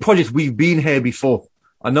these big projects, we've been here before.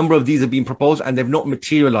 A number of these have been proposed and they've not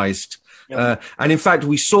materialized. Yep. And in fact,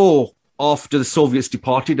 we saw after the Soviets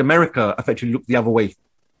departed, America effectively looked the other way.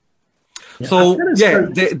 Yeah. So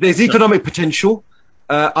there's economic potential.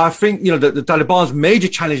 I think, the Taliban's major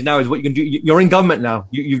challenge now is what you can do. You're in government now.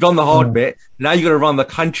 You've done the hard bit. Now you've got to run the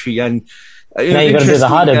country. And now you've got to do the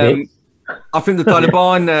harder bit. I think the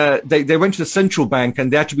Taliban, they went to the central bank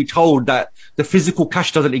and they had to be told that the physical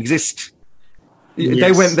cash doesn't exist. Yes.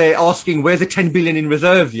 They went there asking, where's the 10 billion in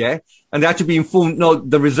reserve? Yeah. And they had to be informed, no,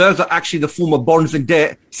 the reserves are actually the form of bonds and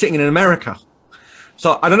debt sitting in America.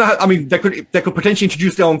 So I don't know they could potentially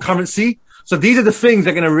introduce their own currency. So these are the things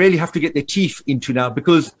they're going to really have to get their teeth into now,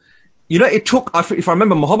 because, it took, if I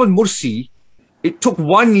remember, Mohammad Morsi, it took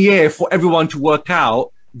 1 year for everyone to work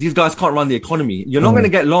out these guys can't run the economy. You're not going to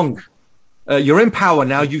get long. You're in power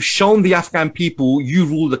now. You've shown the Afghan people you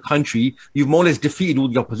rule the country. You've more or less defeated all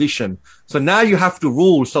the opposition. So now you have to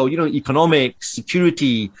rule. So, economics,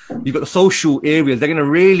 security, you've got the social areas. They're going to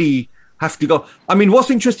really have to go. I mean, what's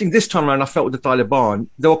interesting this time around, I felt with the Taliban,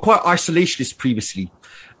 they were quite isolationist previously.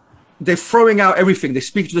 They're throwing out everything. They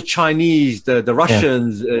speak to the Chinese, the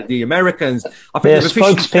Russians, the Americans. I think their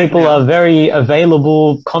spokespeople are very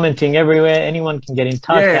available, commenting everywhere. Anyone can get in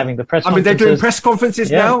touch, having the press conferences. They're doing press conferences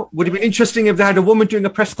now. Would it be interesting if they had a woman doing a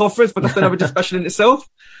press conference, but that's another discussion in itself.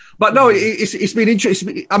 But no, it's been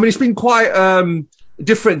interesting. It's been quite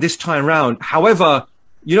different this time round. However,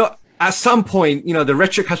 at some point, the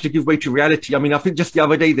rhetoric has to give way to reality. I think just the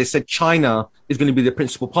other day they said China is going to be the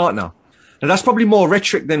principal partner. Now, that's probably more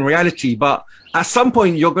rhetoric than reality, but at some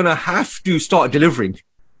point, you're going to have to start delivering.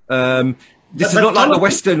 This is not like the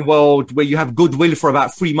Western world where you have goodwill for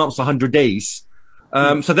about 3 months, 100 days.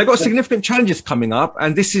 So they've got significant challenges coming up.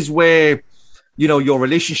 And this is where your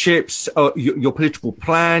relationships, your political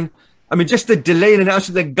plan. I mean, just the delay in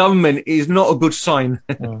announcing the government is not a good sign.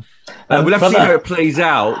 We'll have to see how it plays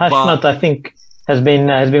out. Hashmat, I think, has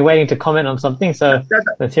been waiting to comment on something. So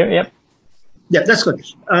let's hear it. Yep. Yeah, that's good.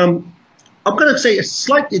 I'm going to say a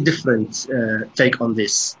slightly different take on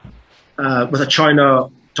this with the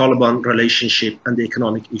China-Taliban relationship and the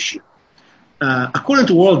economic issue. According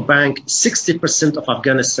to World Bank, 60% of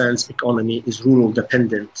Afghanistan's economy is rural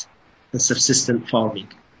dependent and subsistence farming.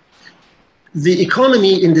 The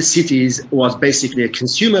economy in the cities was basically a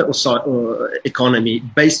consumer economy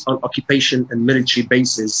based on occupation and military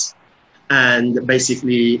bases and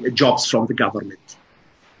basically jobs from the government.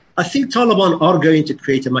 I think Taliban are going to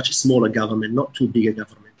create a much smaller government, not too big a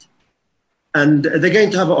government. And they're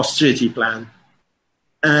going to have an austerity plan.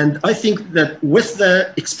 And I think that with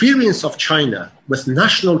the experience of China, with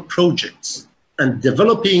national projects and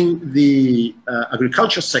developing the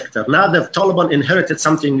agriculture sector, now the Taliban inherited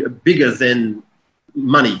something bigger than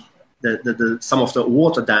money, some of the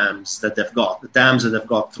water dams that they've got, the dams that they've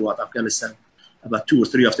got throughout Afghanistan, about 2 or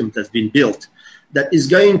 3 of them that have been built, that is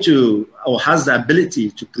going to, or has the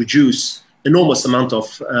ability to produce enormous amount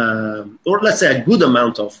of, or let's say a good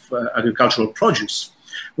amount of agricultural produce.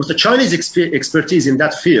 With the Chinese expertise in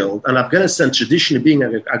that field, and Afghanistan traditionally being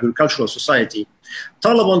an agricultural society,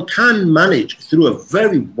 Taliban can manage through a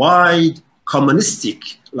very wide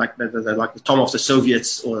communistic, like the time of the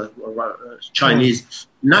Soviets or Chinese,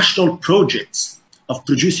 national projects of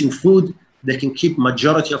producing food. They can keep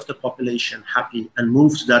majority of the population happy and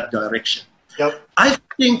move to that direction. Yep. I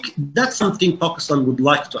think that's something Pakistan would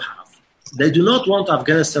like to have. They do not want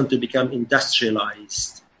Afghanistan to become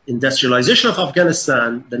industrialized. Industrialization of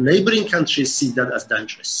Afghanistan, the neighboring countries see that as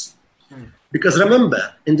dangerous. Because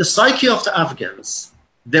remember, in the psyche of the Afghans,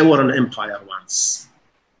 they were an empire once.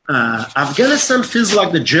 Afghanistan feels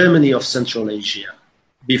like the Germany of Central Asia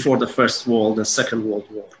before the First World and Second World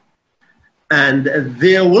War. And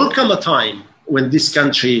there will come a time when this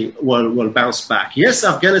country will bounce back. Yes,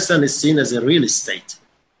 Afghanistan is seen as a real estate,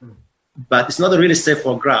 but it's not a real estate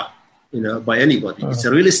for grab, by anybody. It's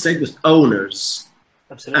a real estate with owners.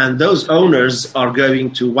 Absolutely. And those owners are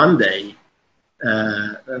going to one day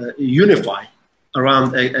unify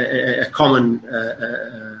around a common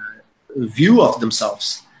view of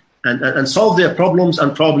themselves and solve their problems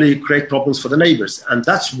and probably create problems for the neighbors. And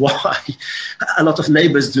that's why a lot of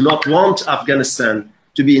neighbors do not want Afghanistan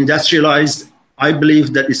to be industrialized. I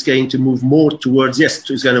believe that it's going to move more towards,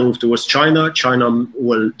 it's going to move towards China. China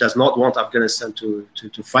does not want Afghanistan to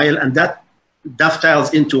fail. And that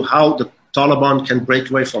dovetails into how the Taliban can break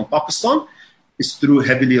away from Pakistan is through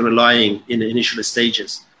heavily relying in the initial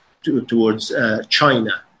stages towards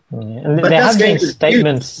China. And there have been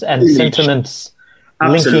statements and sentiments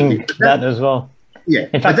linking that as well. Yeah.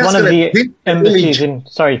 In fact, one of the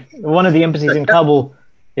embassies in Kabul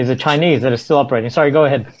is a Chinese that is still operating. Sorry, go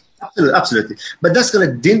ahead. Absolutely. But that's going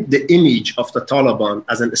to dent the image of the Taliban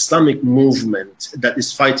as an Islamic movement that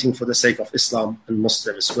is fighting for the sake of Islam and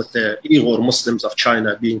Muslims, with the Uyghur Muslims of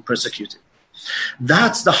China being persecuted.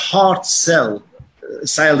 That's the hard sell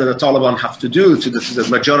that the Taliban have to do to the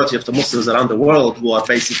majority of the Muslims around the world who are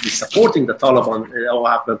basically supporting the Taliban or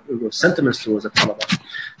have sentiments towards the Taliban.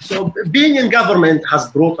 So being in government has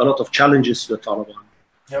brought a lot of challenges to the Taliban.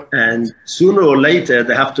 Yep. And sooner or later,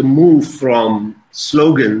 they have to move from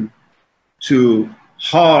slogan to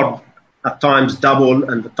hard, at times double,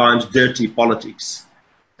 and at times dirty politics.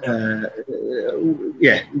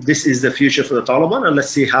 This is the future for the Taliban, and let's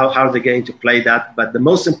see how they're going to play that. But the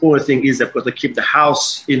most important thing is they've got to keep the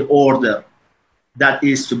house in order. That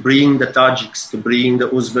is to bring the Tajiks, to bring the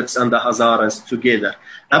Uzbeks and the Hazaras together.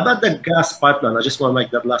 About the gas pipeline, I just want to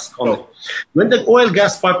make that last comment. When the oil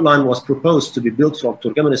gas pipeline was proposed to be built from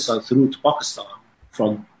Turkmenistan through to Pakistan,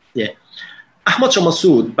 Ahmad Shah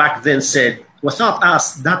Massoud back then said, without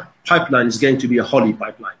us, that pipeline is going to be a holy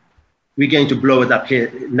pipeline. We're going to blow it up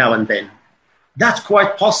here now and then. That's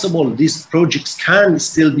quite possible. These projects can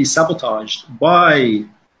still be sabotaged by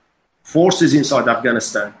forces inside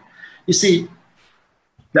Afghanistan. You see,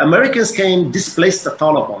 the Americans came, displaced the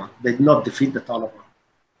Taliban. They did not defeat the Taliban.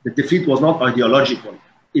 The defeat was not ideological.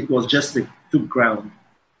 It was just they took ground.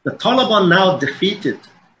 The Taliban now defeated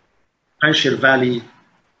Panjshir Valley,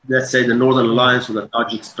 let's say the Northern Alliance or the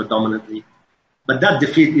Tajiks predominantly. But that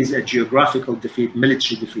defeat is a geographical defeat,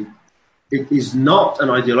 military defeat. It is not an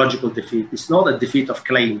ideological defeat. It's not a defeat of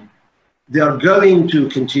claim. They are going to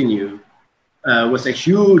continue with a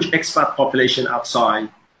huge expat population outside,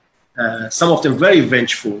 some of them very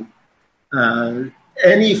vengeful.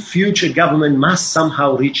 Any future government must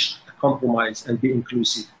somehow reach a compromise and be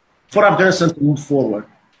inclusive for Afghanistan to move forward.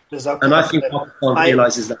 And I think Pakistan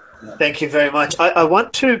realizes that. Thank you very much. I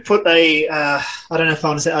want to put a, I don't know if I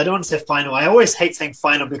want to say, I don't want to say final. I always hate saying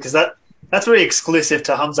final because that's very exclusive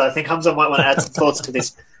to Hamza. I think Hamza might want to add some thoughts to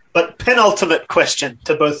this. But penultimate question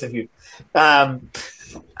to both of you. My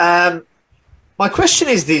question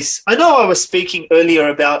is this. I know I was speaking earlier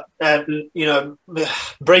about,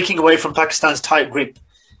 breaking away from Pakistan's tight grip.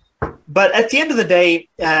 But at the end of the day,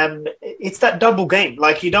 it's that double game.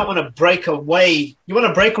 Like, you don't want to break away. You want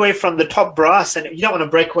to break away from the top brass, and you don't want to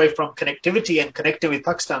break away from connectivity and connecting with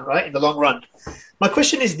Pakistan, right, in the long run. My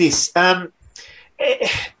question is this. A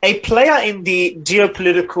player in the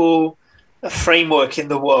geopolitical framework in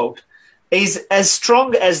the world is as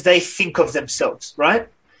strong as they think of themselves, right?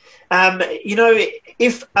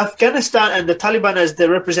 If Afghanistan and the Taliban as the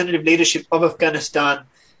representative leadership of Afghanistan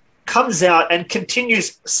comes out and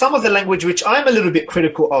continues some of the language which I'm a little bit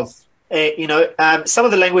critical of, some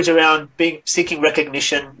of the language around seeking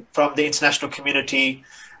recognition from the international community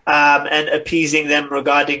and appeasing them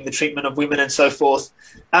regarding the treatment of women and so forth.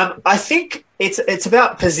 I think it's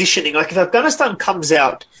about positioning. Like, if Afghanistan comes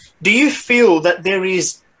out, do you feel that there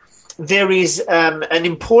is an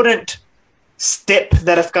important step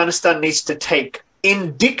that Afghanistan needs to take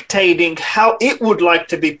in dictating how it would like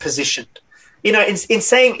to be positioned? In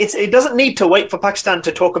saying it doesn't need to wait for Pakistan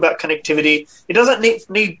to talk about connectivity. It doesn't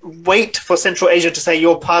need wait for Central Asia to say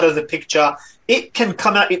you're part of the picture. It can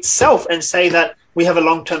come out itself and say that we have a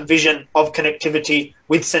long-term vision of connectivity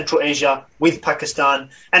with Central Asia, with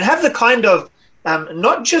Pakistan, and have the kind of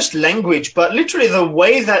not just language, but literally the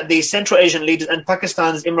way that the Central Asian leaders and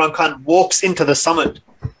Pakistan's Imran Khan walks into the summit.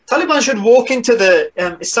 Taliban should walk into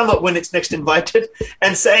the summit when it's next invited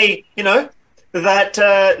and say, that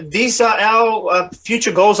these are our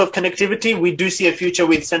future goals of connectivity. We do see a future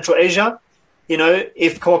with Central Asia.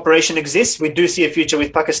 If cooperation exists, we do see a future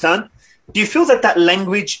with Pakistan. Do you feel that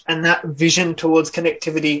language and that vision towards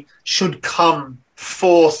connectivity should come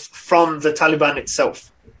forth from the Taliban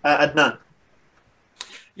itself? Adnan?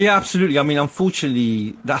 Yeah, absolutely. I mean,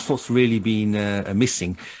 unfortunately, that's what's really been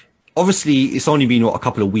missing. Obviously, it's only been a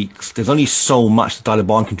couple of weeks. There's only so much the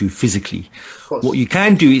Taliban can do physically. What you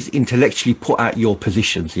can do is intellectually put out your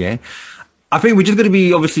positions. Yeah, I think we're just going to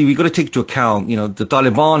be, obviously, we've got to take into account, the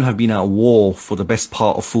Taliban have been at war for the best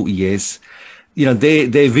part of 40 years.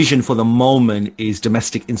 Their vision for the moment is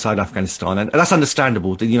domestic inside Afghanistan, and that's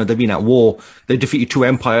understandable. They've been at war. They defeated two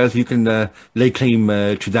empires. You can lay claim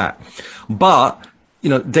to that, but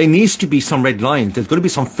there needs to be some red lines. There's got to be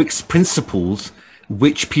some fixed principles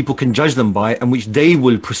which people can judge them by and which they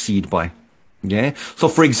will proceed by. Yeah. So,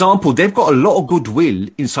 for example, they've got a lot of goodwill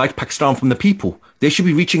inside Pakistan from the people. They should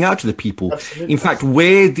be reaching out to the people. Absolutely. In fact,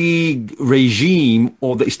 where the regime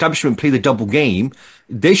or the establishment play the double game,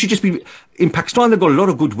 they should just be, in Pakistan, they've got a lot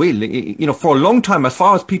of goodwill. For a long time, as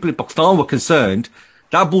far as people in Pakistan were concerned,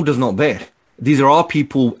 that border's not there. These are our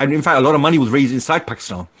people. And in fact, a lot of money was raised inside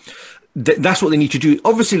Pakistan. That's what they need to do.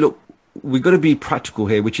 Obviously, look, we've got to be practical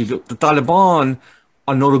here, which is, look, the Taliban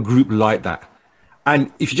are not a group like that.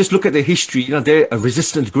 And if you just look at their history, they're a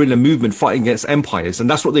resistant guerrilla movement fighting against empires. And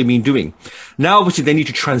that's what they've been doing. Now, obviously, they need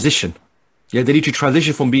to transition. Yeah, they need to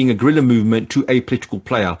transition from being a guerrilla movement to a political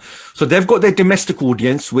player. So they've got their domestic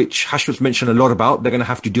audience, which Hashm's mentioned a lot about. They're going to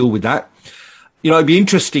have to deal with that. It'd be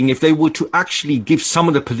interesting if they were to actually give some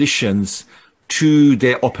of the positions to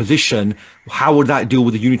their opposition. How would that deal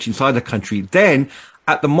with the unity inside the country? Then,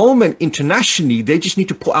 at the moment, internationally, they just need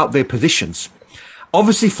to put out their positions.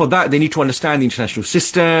 Obviously, for that, they need to understand the international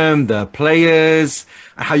system, the players,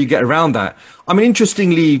 and how you get around that. I mean,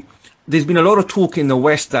 interestingly, there's been a lot of talk in the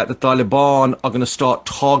West that the Taliban are going to start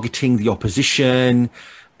targeting the opposition.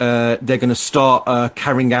 They're going to start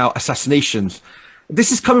carrying out assassinations.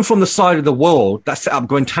 This is coming from the side of the world that set up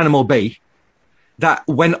Guantanamo Bay, that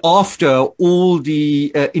went after all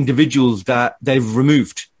the individuals that they've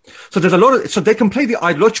removed. So there's a lot of, so they can play the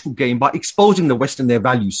ideological game by exposing the West and their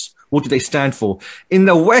values. What do they stand for? In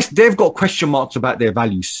the West, they've got question marks about their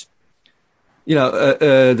values.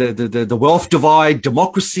 The wealth divide,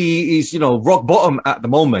 democracy is, rock bottom at the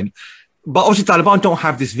moment. But obviously Taliban don't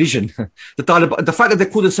have this vision. The fact that they're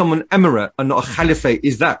calling someone emirate and not a caliphate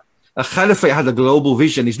is that a caliphate has a global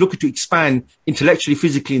vision. Is looking to expand intellectually,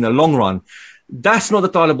 physically in the long run. That's not the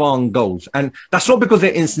Taliban goals. And that's not because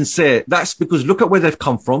they're insincere. That's because look at where they've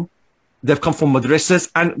come from. They've come from madrasas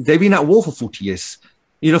and they've been at war for 40 years.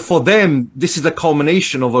 You know, for them, this is the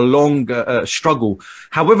culmination of a long struggle.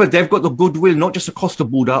 However, they've got the goodwill, not just across the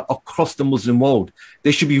border, across the Muslim world.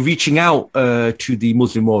 They should be reaching out to the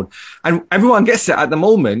Muslim world. And everyone gets it at the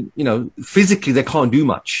moment. You know, physically, they can't do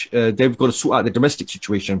much. They've got to sort out the domestic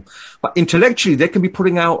situation. But intellectually, they can be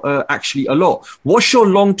putting out actually a lot. What's your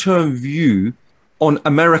long-term view on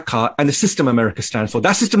America and the system America stands for?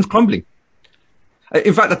 That system's crumbling.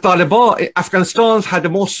 In fact, the Taliban, Afghanistan's had a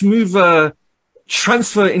more smoother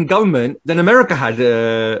transfer in government than America had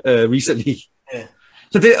recently. Yeah.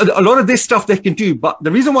 So a lot of this stuff they can do, but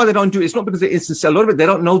the reason why they don't do it is not because they're insincere. A lot of it, they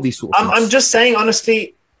don't know these sort of things. I'm just saying,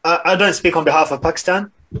 honestly, I don't speak on behalf of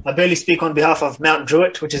Pakistan. I barely speak on behalf of Mount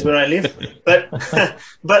Druitt, which is where I live. But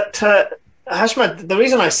Hashmat, the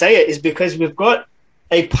reason I say it is because we've got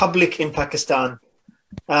a public in Pakistan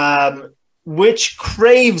which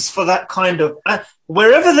craves for that kind of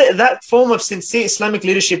wherever that form of sincere Islamic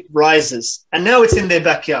leadership rises, and now it's in their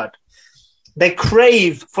backyard, they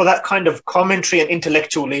crave for that kind of commentary and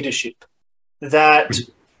intellectual leadership that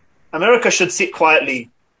America should sit quietly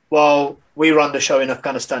while we run the show in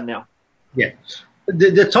Afghanistan now. Yeah.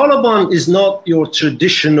 The Taliban is not your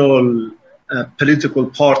traditional political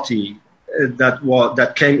party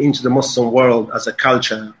that came into the Muslim world as a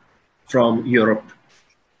culture from Europe.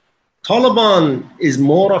 Taliban is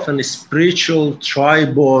more of a spiritual,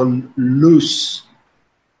 tribal, loose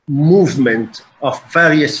movement of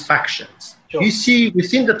various factions. Sure. You see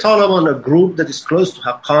within the Taliban a group that is close to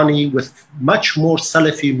Haqqani with much more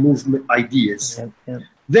Salafi movement ideas. Yeah.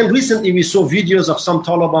 Then recently we saw videos of some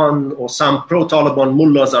Taliban or some pro-Taliban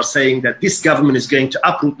mullahs are saying that this government is going to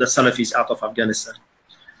uproot the Salafis out of Afghanistan.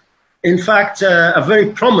 In fact, a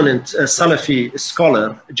very prominent Salafi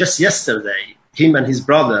scholar just yesterday, him and his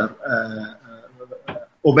brother,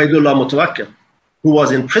 Ubaidullah Mutawakkil, who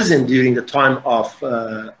was in prison during the time of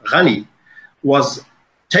Ghani, was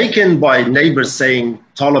taken by neighbors saying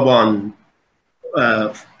Taliban,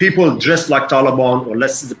 people dressed like Taliban, or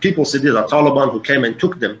the people said they are Taliban, who came and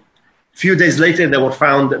took them. A few days later, they were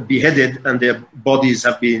found beheaded and their bodies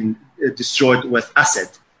have been destroyed with acid.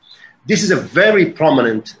 This is a very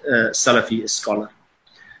prominent Salafi scholar.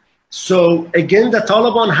 So again, the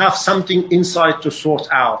Taliban have something inside to sort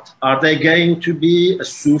out. Are they going to be a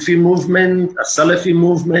Sufi movement, a Salafi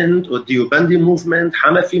movement, or Deobandi movement,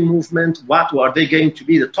 Hanafi movement? What are they going to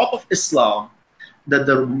be? The top of Islam that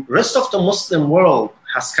the rest of the Muslim world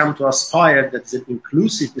has come to aspire, that's an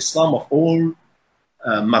inclusive Islam of all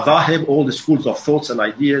madhahib, all the schools of thoughts and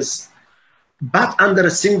ideas, but under a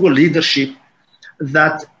single leadership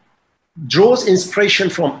that draws inspiration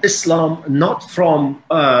from Islam, not from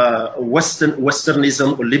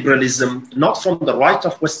Westernism or liberalism, not from the right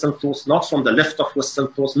of Western thoughts, not from the left of Western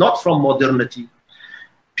thoughts, not from modernity.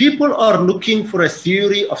 People are looking for a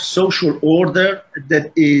theory of social order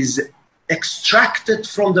that is extracted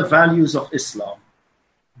from the values of Islam.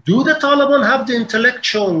 Do the Taliban have the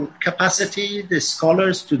intellectual capacity, the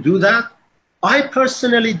scholars, to do that? I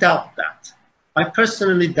personally doubt that.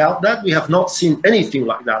 We have not seen anything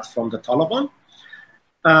like that from the Taliban.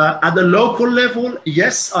 At the local level,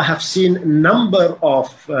 yes, I have seen a number of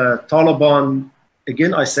Taliban,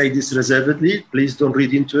 again, I say this reservedly, please don't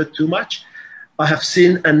read into it too much. I have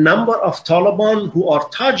seen a number of Taliban who are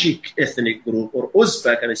Tajik ethnic group or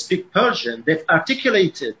Uzbek and speak Persian. They've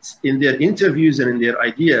articulated in their interviews and in their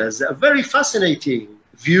ideas a very fascinating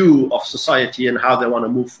view of society and how they want to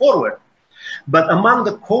move forward. But among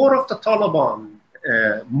the core of the Taliban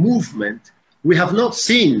movement, we have not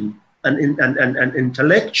seen an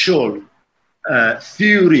intellectual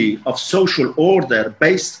theory of social order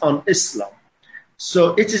based on Islam.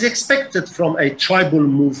 So it is expected from a tribal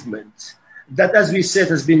movement that, as we said,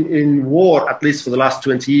 has been in war at least for the last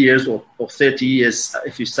 20 years or 30 years,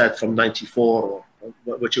 if you said from 94 or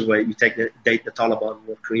whichever way you take the date the Taliban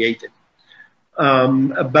were created. I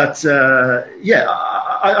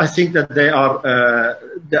think that there are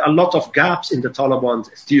a lot of gaps in the Taliban's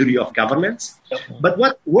theory of governance. But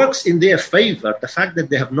what works in their favor, the fact that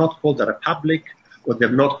they have not called a republic or they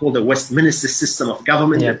have not called a Westminster system of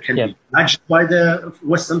government that can be judged by the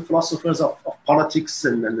Western philosophers of politics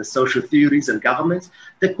and the social theories and governments.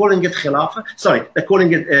 They're calling it Khilafah. They're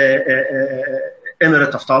calling it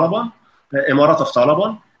Emirat of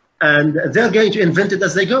Taliban. And they're going to invent it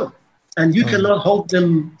as they go. And you cannot hold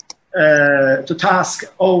them to task,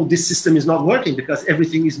 this system is not working because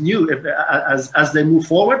everything is new. As they move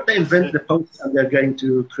forward, they invent the posts and they're going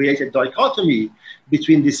to create a dichotomy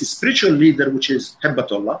between this spiritual leader, which is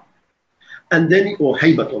Hibbatullah, or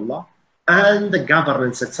Haybatullah, and the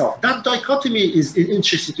governance itself. That dichotomy is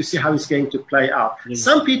interesting to see how it's going to play out.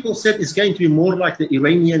 Some people said it's going to be more like the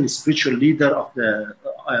Iranian spiritual leader of the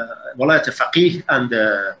Walayat al-Faqih and the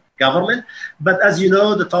government. But as you know,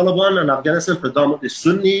 the Taliban and Afghanistan predominantly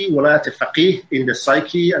Sunni, Walayat al-Faqih in the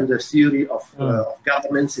psyche and the theory of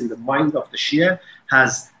governments in the mind of the Shia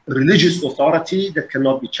has religious authority that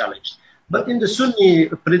cannot be challenged. But in the Sunni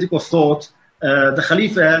political thought, the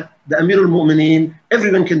Khalifa, the Amir al-Mu'mineen,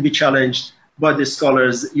 everyone can be challenged by the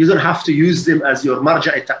scholars. You don't have to use them as your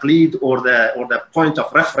marja' taqleed or the point of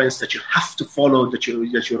reference that you have to follow, that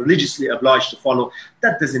you're religiously obliged to follow.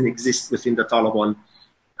 That doesn't exist within the Taliban.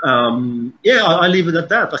 I leave it at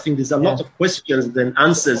that. I think there's a lot of questions than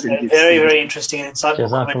answers in this. Very, very interesting and insightful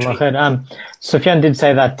commentary. Sufyan did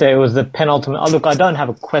say that it was the penultimate. Look, I don't have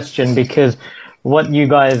a question because what you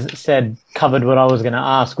guys said covered what I was going to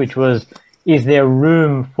ask, which was, is there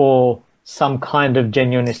room for some kind of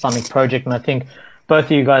genuine Islamic project? And I think both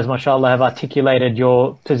of you guys, mashallah, have articulated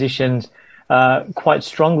your positions quite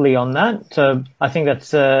strongly on that. So I think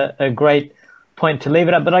that's a great point to leave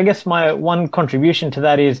it at. But I guess my one contribution to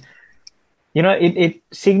that is, it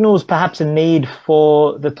signals perhaps a need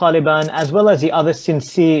for the Taliban, as well as the other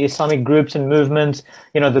sincere Islamic groups and movements,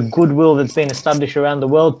 the goodwill that's been established around the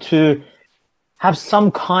world, to have some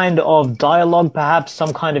kind of dialogue, perhaps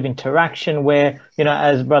some kind of interaction where,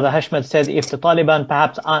 as Brother Hashmat said, if the Taliban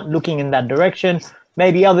perhaps aren't looking in that direction,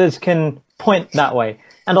 maybe others can point that way.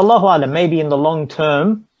 And Allahu Alam, maybe in the long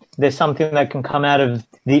term, there's something that can come out of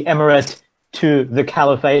the emirate to the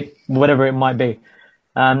caliphate, whatever it might be.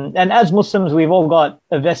 And as Muslims, we've all got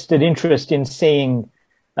a vested interest in seeing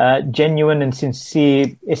genuine and sincere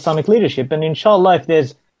Islamic leadership. And inshallah, if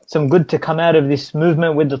there's some good to come out of this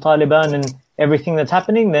movement with the Taliban and everything that's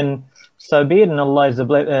happening, then so be it, and Allah is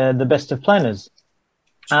the best of planners.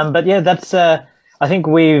 But yeah, that's I think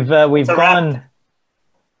we've gone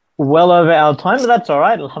well over our time, but that's all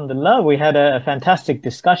right. Alhamdulillah, we had a fantastic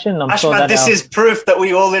discussion. I'm sure that this is proof that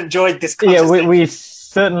we all enjoyed this conversation. Yeah, we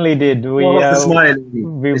certainly did. We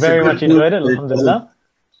very much enjoyed it. Alhamdulillah.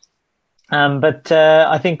 But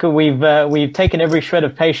I think we've taken every shred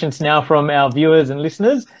of patience now from our viewers and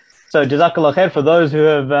listeners. So Jazakallah khair for those who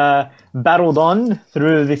have battled on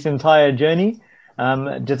through this entire journey.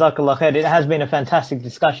 Jazakallah khair. It has been a fantastic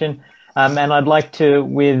discussion. And I'd like to,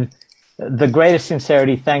 with the greatest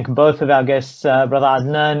sincerity, thank both of our guests, Brother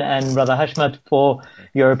Adnan and Brother Hashmat, for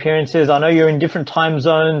your appearances. I know you're in different time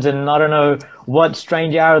zones, and I don't know what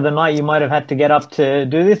strange hour of the night you might have had to get up to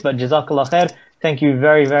do this, but Jazakallah khair. Thank you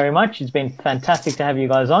very, very much. It's been fantastic to have you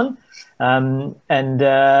guys on. And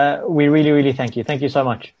we really, really thank you. Thank you so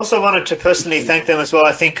much. Also wanted to personally thank them as well.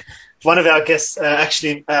 I think one of our guests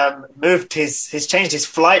actually changed his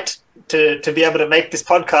flight to be able to make this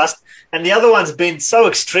podcast. And the other one's been so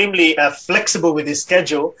extremely flexible with his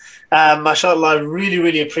schedule. MashaAllah, I really,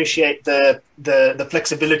 really appreciate the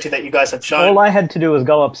flexibility that you guys have shown. All I had to do was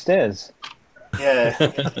go upstairs. Yeah.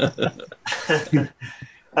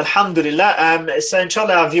 Alhamdulillah. So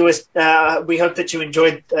inshallah, our viewers, we hope that you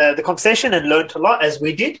enjoyed the conversation and learned a lot, as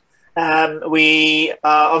we did. We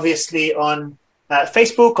are obviously on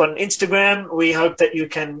Facebook, on Instagram. We hope that you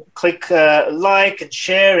can click like and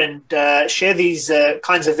share these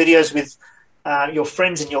kinds of videos with your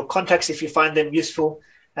friends and your contacts if you find them useful,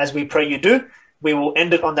 as we pray you do. We will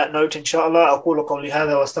end it on that note, inshallah. أقول قولي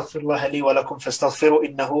هذا وأستغفر الله لي ولكم فاستغفروا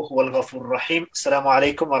إنه هو الغفور الرحيم. السلام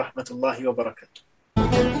عليكم ورحمة الله وبركاته.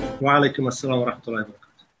 وعليكم السلام ورحمة الله وبركاته.